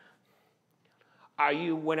 Are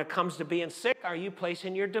you, when it comes to being sick, are you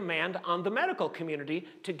placing your demand on the medical community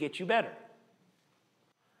to get you better?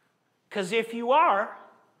 Because if you are,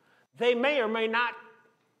 they may or may not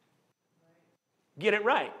get it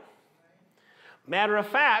right. Matter of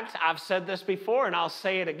fact, I've said this before and I'll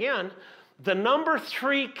say it again, the number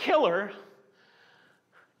 3 killer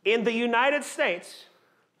in the United States,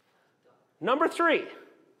 number 3,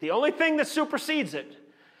 the only thing that supersedes it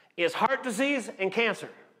is heart disease and cancer.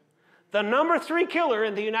 The number 3 killer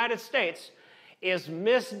in the United States is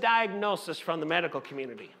misdiagnosis from the medical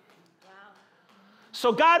community. Wow.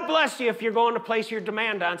 So God bless you if you're going to place your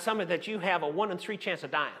demand on something that you have a 1 in 3 chance of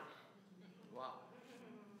dying. Wow.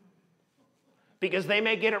 Because they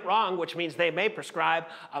may get it wrong, which means they may prescribe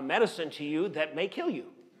a medicine to you that may kill you.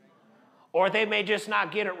 Or they may just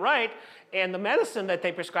not get it right, and the medicine that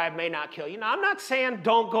they prescribe may not kill you. Now, I'm not saying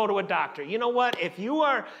don't go to a doctor. You know what? If you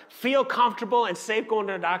feel comfortable and safe going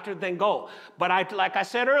to a doctor, then go. But like I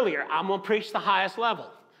said earlier, I'm going to preach the highest level.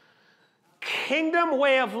 Kingdom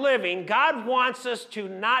way of living, God wants us to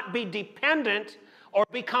not be dependent or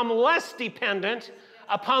become less dependent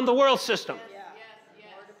upon the world system. Yeah.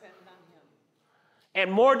 More dependent on him.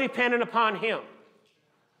 And more dependent upon him.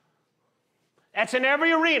 That's in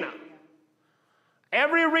every arena.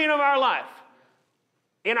 Every arena of our life.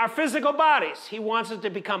 In our physical bodies, he wants us to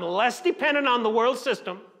become less dependent on the world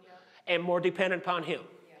system and more dependent upon him.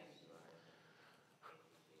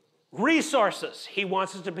 Resources, he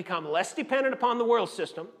wants us to become less dependent upon the world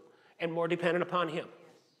system and more dependent upon him.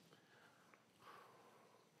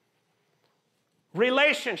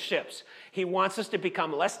 Relationships, he wants us to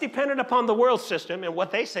become less dependent upon the world system and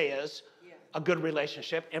what they say is a good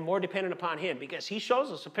relationship and more dependent upon him, because he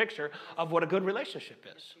shows us a picture of what a good relationship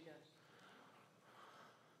is.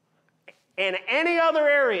 In any other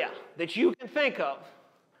area that you can think of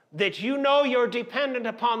that you know you're dependent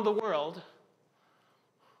upon the world,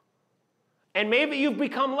 and maybe you've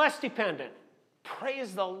become less dependent,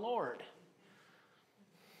 praise the Lord.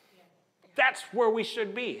 That's where we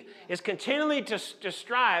should be, is continually to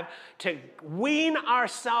strive to wean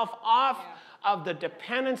ourselves off of the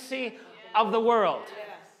dependency of the world.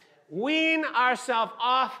 Wean ourselves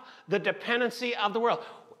off the dependency of the world.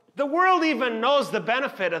 The world even knows the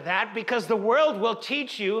benefit of that, because the world will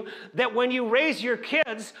teach you that when you raise your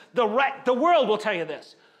kids, the world will tell you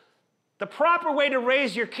this. The proper way to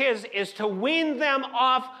raise your kids is to wean them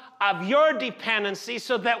off of your dependency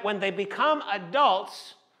so that when they become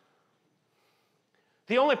adults,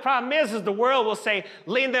 the only problem is the world will say,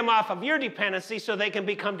 lean them off of your dependency so they can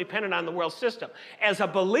become dependent on the world system. As a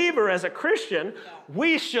believer, as a Christian,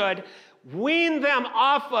 we should wean them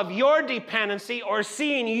off of your dependency or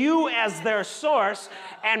seeing you as their source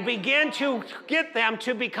and begin to get them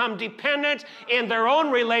to become dependent in their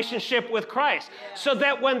own relationship with Christ. So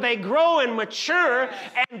that when they grow and mature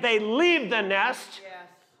and they leave the nest,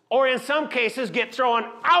 or in some cases get thrown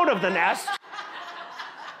out of the nest,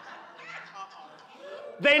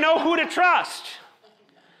 they know who to trust.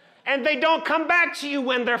 And they don't come back to you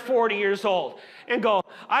when they're 40 years old and go,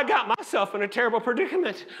 I got myself in a terrible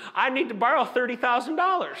predicament. I need to borrow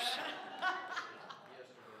 $30,000.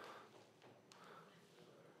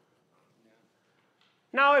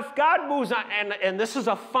 Now, if God moves on, and this is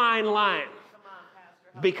a fine line,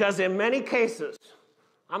 because in many cases,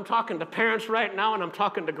 I'm talking to parents right now, and I'm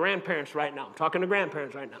talking to grandparents right now. I'm talking to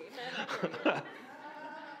grandparents right now.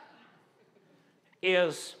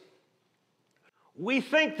 Is we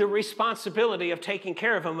think the responsibility of taking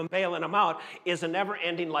care of them and bailing them out is a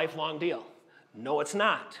never-ending, lifelong deal. No, it's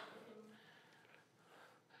not.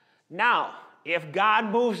 Now, if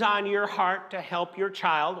God moves on your heart to help your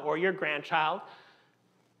child or your grandchild,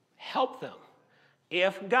 help them.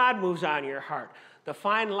 If God moves on your heart, the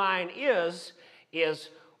fine line is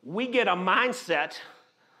we get a mindset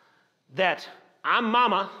that I'm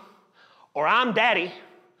mama, or I'm daddy,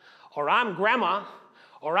 or I'm grandma,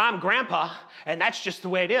 or I'm grandpa, and that's just the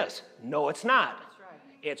way it is. No, it's not. That's right.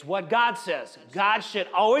 It's what God says. God should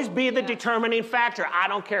always be the determining factor. I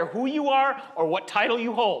don't care who you are or what title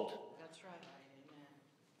you hold. That's right.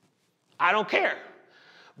 I don't care.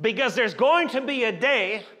 Because there's going to be a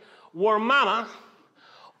day where mama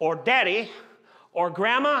or daddy or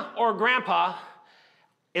grandma or grandpa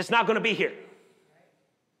is not going to be here.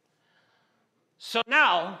 So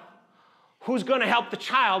now, who's going to help the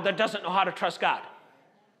child that doesn't know how to trust God?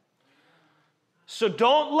 So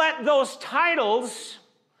don't let those titles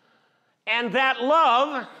and that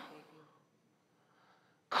love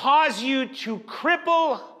cause you to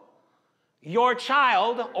cripple your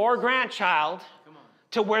child or grandchild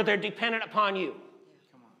to where they're dependent upon you.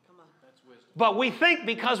 But we think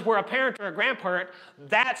because we're a parent or a grandparent,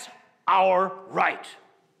 that's our right.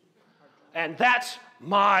 And that's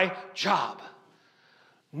my job.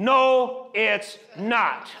 No, it's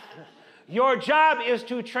not. Your job is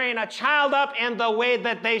to train a child up in the way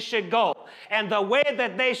that they should go. And the way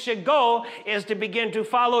that they should go is to begin to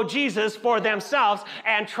follow Jesus for themselves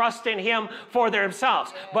and trust in him for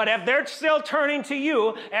themselves. But if they're still turning to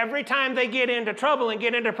you every time they get into trouble and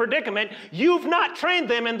get into predicament, you've not trained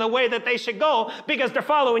them in the way that they should go because they're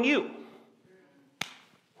following you.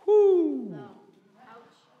 Whoo.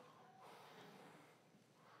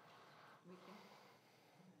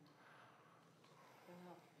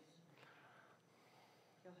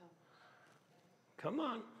 Come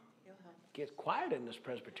on. Get quiet in this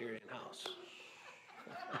Presbyterian house.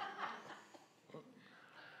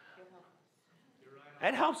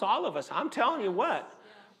 It helps all of us. I'm telling you what.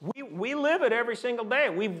 We live it every single day.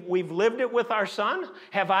 We've lived it with our son.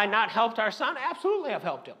 Have I not helped our son? Absolutely, I've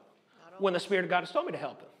helped him. When the Spirit of God has told me to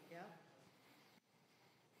help him.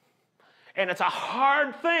 And it's a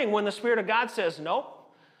hard thing when the Spirit of God says,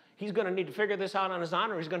 nope, he's going to need to figure this out on his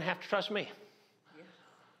own, or he's going to have to trust me.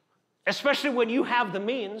 Especially when you have the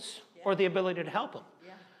means or the ability to help them.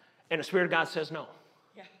 And the Spirit of God says no.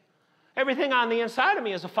 Everything on the inside of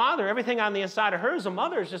me as a father, everything on the inside of her as a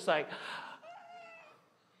mother is just like,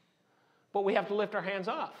 but we have to lift our hands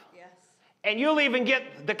off. Yes. And you'll even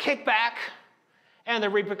get the kickback and the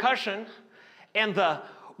repercussion and the,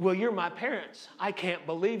 well, you're my parents. I can't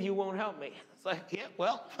believe you won't help me. It's like, yeah,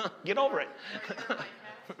 well, get over it.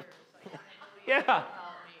 Yeah.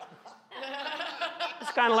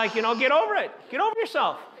 It's kind of like, get over it. Get over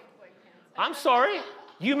yourself. I'm sorry.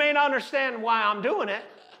 You may not understand why I'm doing it,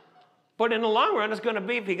 but in the long run, it's going to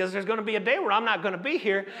be because there's going to be a day where I'm not going to be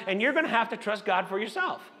here, and you're going to have to trust God for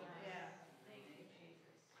yourself.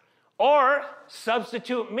 Or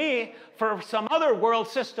substitute me for some other world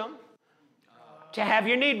system to have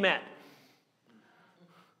your need met.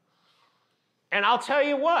 And I'll tell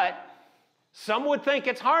you what, some would think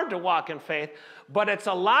it's hard to walk in faith, but it's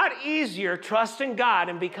a lot easier trusting God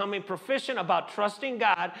and becoming proficient about trusting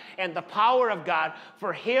God and the power of God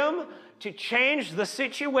for Him to change the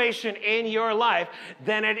situation in your life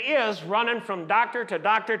than it is running from doctor to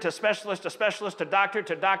doctor to specialist to specialist to doctor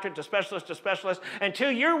to doctor to specialist to specialist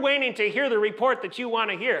until you're waiting to hear the report that you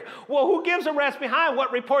want to hear. Well, who gives a rest behind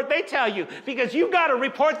what report they tell you? Because you've got a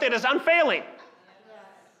report that is unfailing.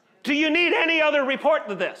 Do you need any other report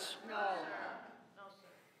than this? No.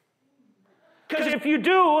 Because if you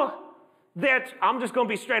do, that I'm just going to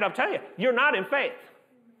be straight up tell you, you're not in faith.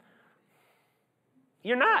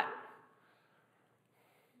 You're not.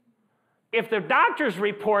 If the doctor's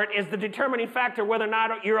report is the determining factor whether or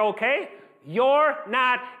not you're okay, you're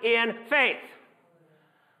not in faith.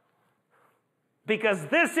 Because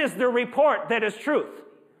this is the report that is truth.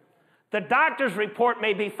 The doctor's report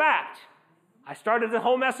may be fact. I started the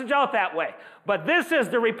whole message out that way. But this is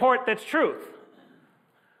the report that's truth.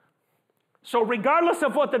 So regardless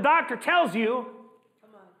of what the doctor tells you,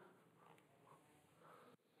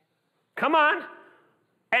 come on.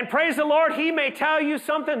 And praise the Lord, He may tell you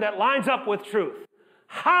something that lines up with truth.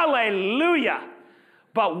 Hallelujah.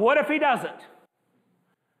 But what if He doesn't?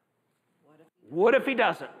 What if He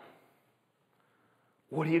doesn't?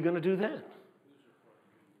 What are you going to do then?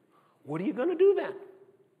 What are you going to do then?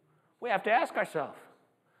 We have to ask ourselves.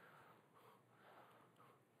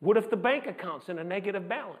 What if the bank account's in a negative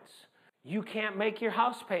balance? You can't make your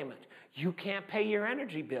house payment. You can't pay your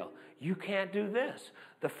energy bill. You can't do this.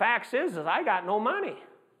 The fact is I got no money.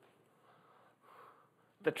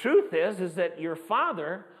 The truth is that your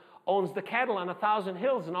Father owns the cattle on 1,000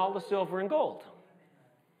 hills and all the silver and gold.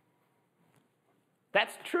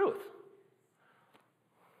 That's the truth.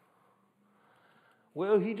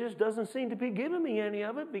 Well, He just doesn't seem to be giving me any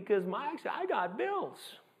of it because I got bills.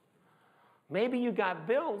 Maybe you got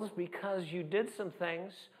bills because you did some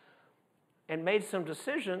things and made some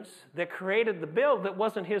decisions that created the bill that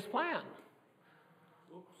wasn't His plan.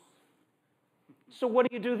 So what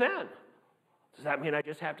do you do then? Does that mean I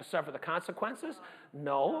just have to suffer the consequences?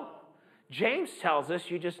 No. James tells us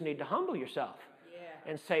you just need to humble yourself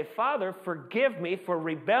and say, Father, forgive me for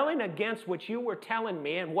rebelling against what you were telling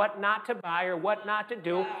me and what not to buy or what not to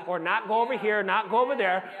do or not go over here, not go over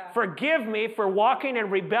there. Forgive me for walking in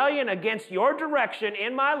rebellion against your direction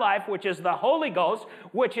in my life, which is the Holy Ghost,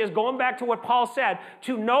 which is going back to what Paul said,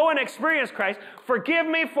 to know and experience Christ. Forgive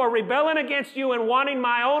me for rebelling against you and wanting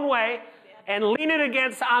my own way and leaning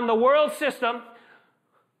against on the world system,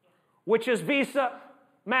 which is Visa,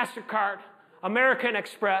 MasterCard, American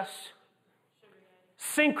Express,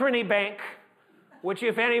 Synchrony Bank, which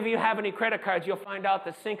if any of you have any credit cards, you'll find out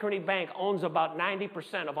that Synchrony Bank owns about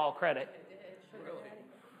 90% of all credit.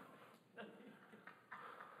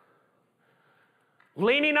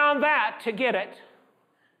 Leaning on that to get it.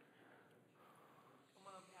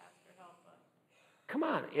 Come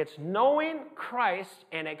on, it's knowing Christ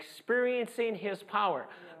and experiencing His power.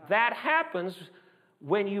 That happens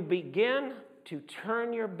when you begin to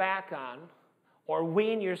turn your back on or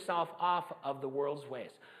wean yourself off of the world's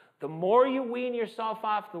ways. The more you wean yourself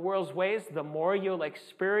off the world's ways, the more you'll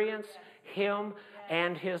experience Him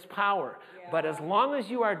and His power. But as long as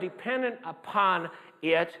you are dependent upon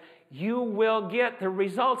it, you will get the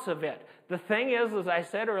results of it. The thing is, as I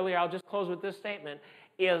said earlier, I'll just close with this statement,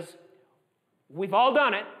 is we've all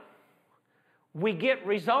done it. We get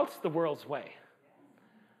results the world's way.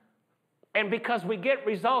 And because we get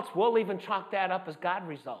results, we'll even chalk that up as God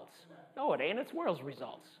results. No, it ain't. It's world's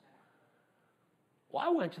results. Well, I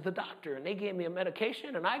went to the doctor and they gave me a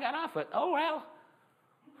medication and I got off it. Oh, well.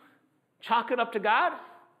 Chalk it up to God,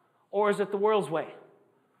 or is it the world's way?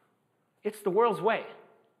 It's the world's way.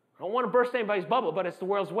 I don't want to burst anybody's bubble, but it's the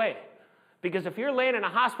world's way. Because if you're laying in a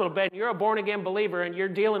hospital bed and you're a born-again believer and you're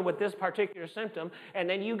dealing with this particular symptom, and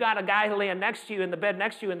then you got a guy laying next to you in the bed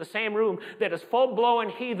next to you in the same room that is full-blown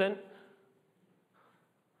heathen,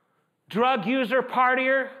 drug user,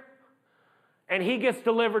 partier, and he gets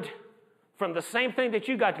delivered from the same thing that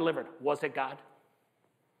you got delivered. Was it God?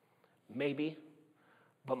 Maybe.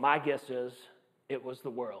 But my guess is it was the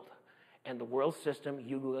world. And the world system,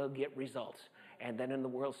 you will get results. And then in the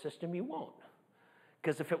world system, you won't.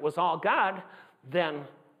 Because if it was all God, then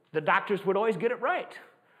the doctors would always get it right.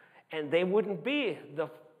 And they wouldn't be the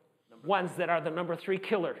ones that are the number 3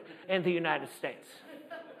 killer in the United States.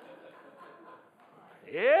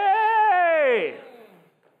 Yay!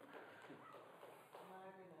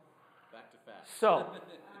 Back to fast. So,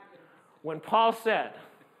 when Paul said,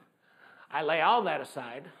 I lay all that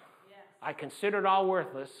aside, I consider it all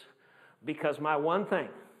worthless because my one thing,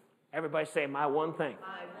 everybody say my one thing,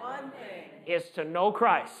 My one thing is to know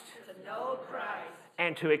Christ to know Christ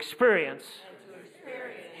and to experience and to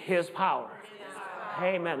experience His power.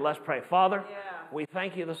 Amen. Let's pray. Father, we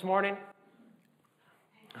thank you this morning.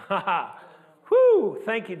 Whew.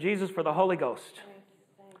 Thank you, Jesus, for the Holy Ghost.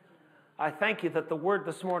 I thank you that the word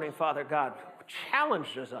this morning, Father God,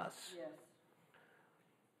 challenges us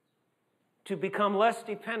to become less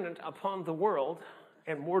dependent upon the world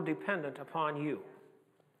and more dependent upon you.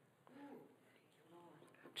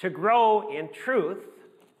 To grow in truth,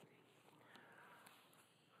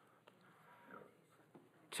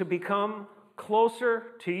 to become closer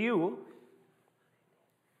to you,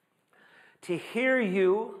 to hear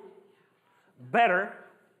you better,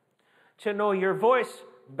 to know your voice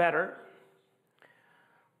better,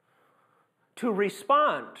 to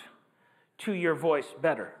respond to your voice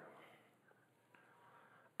better,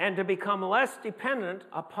 and to become less dependent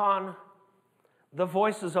upon the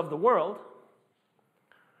voices of the world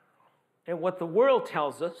and what the world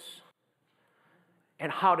tells us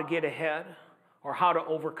and how to get ahead or how to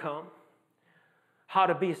overcome, how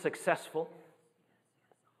to be successful.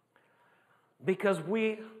 Because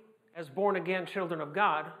we, as born-again children of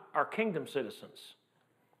God, are kingdom citizens.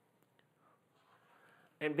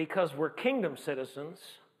 And because we're kingdom citizens,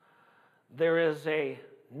 there is a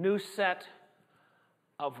new set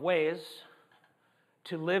of ways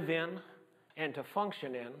to live in and to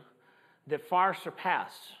function in that far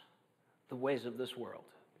surpass the ways of this world.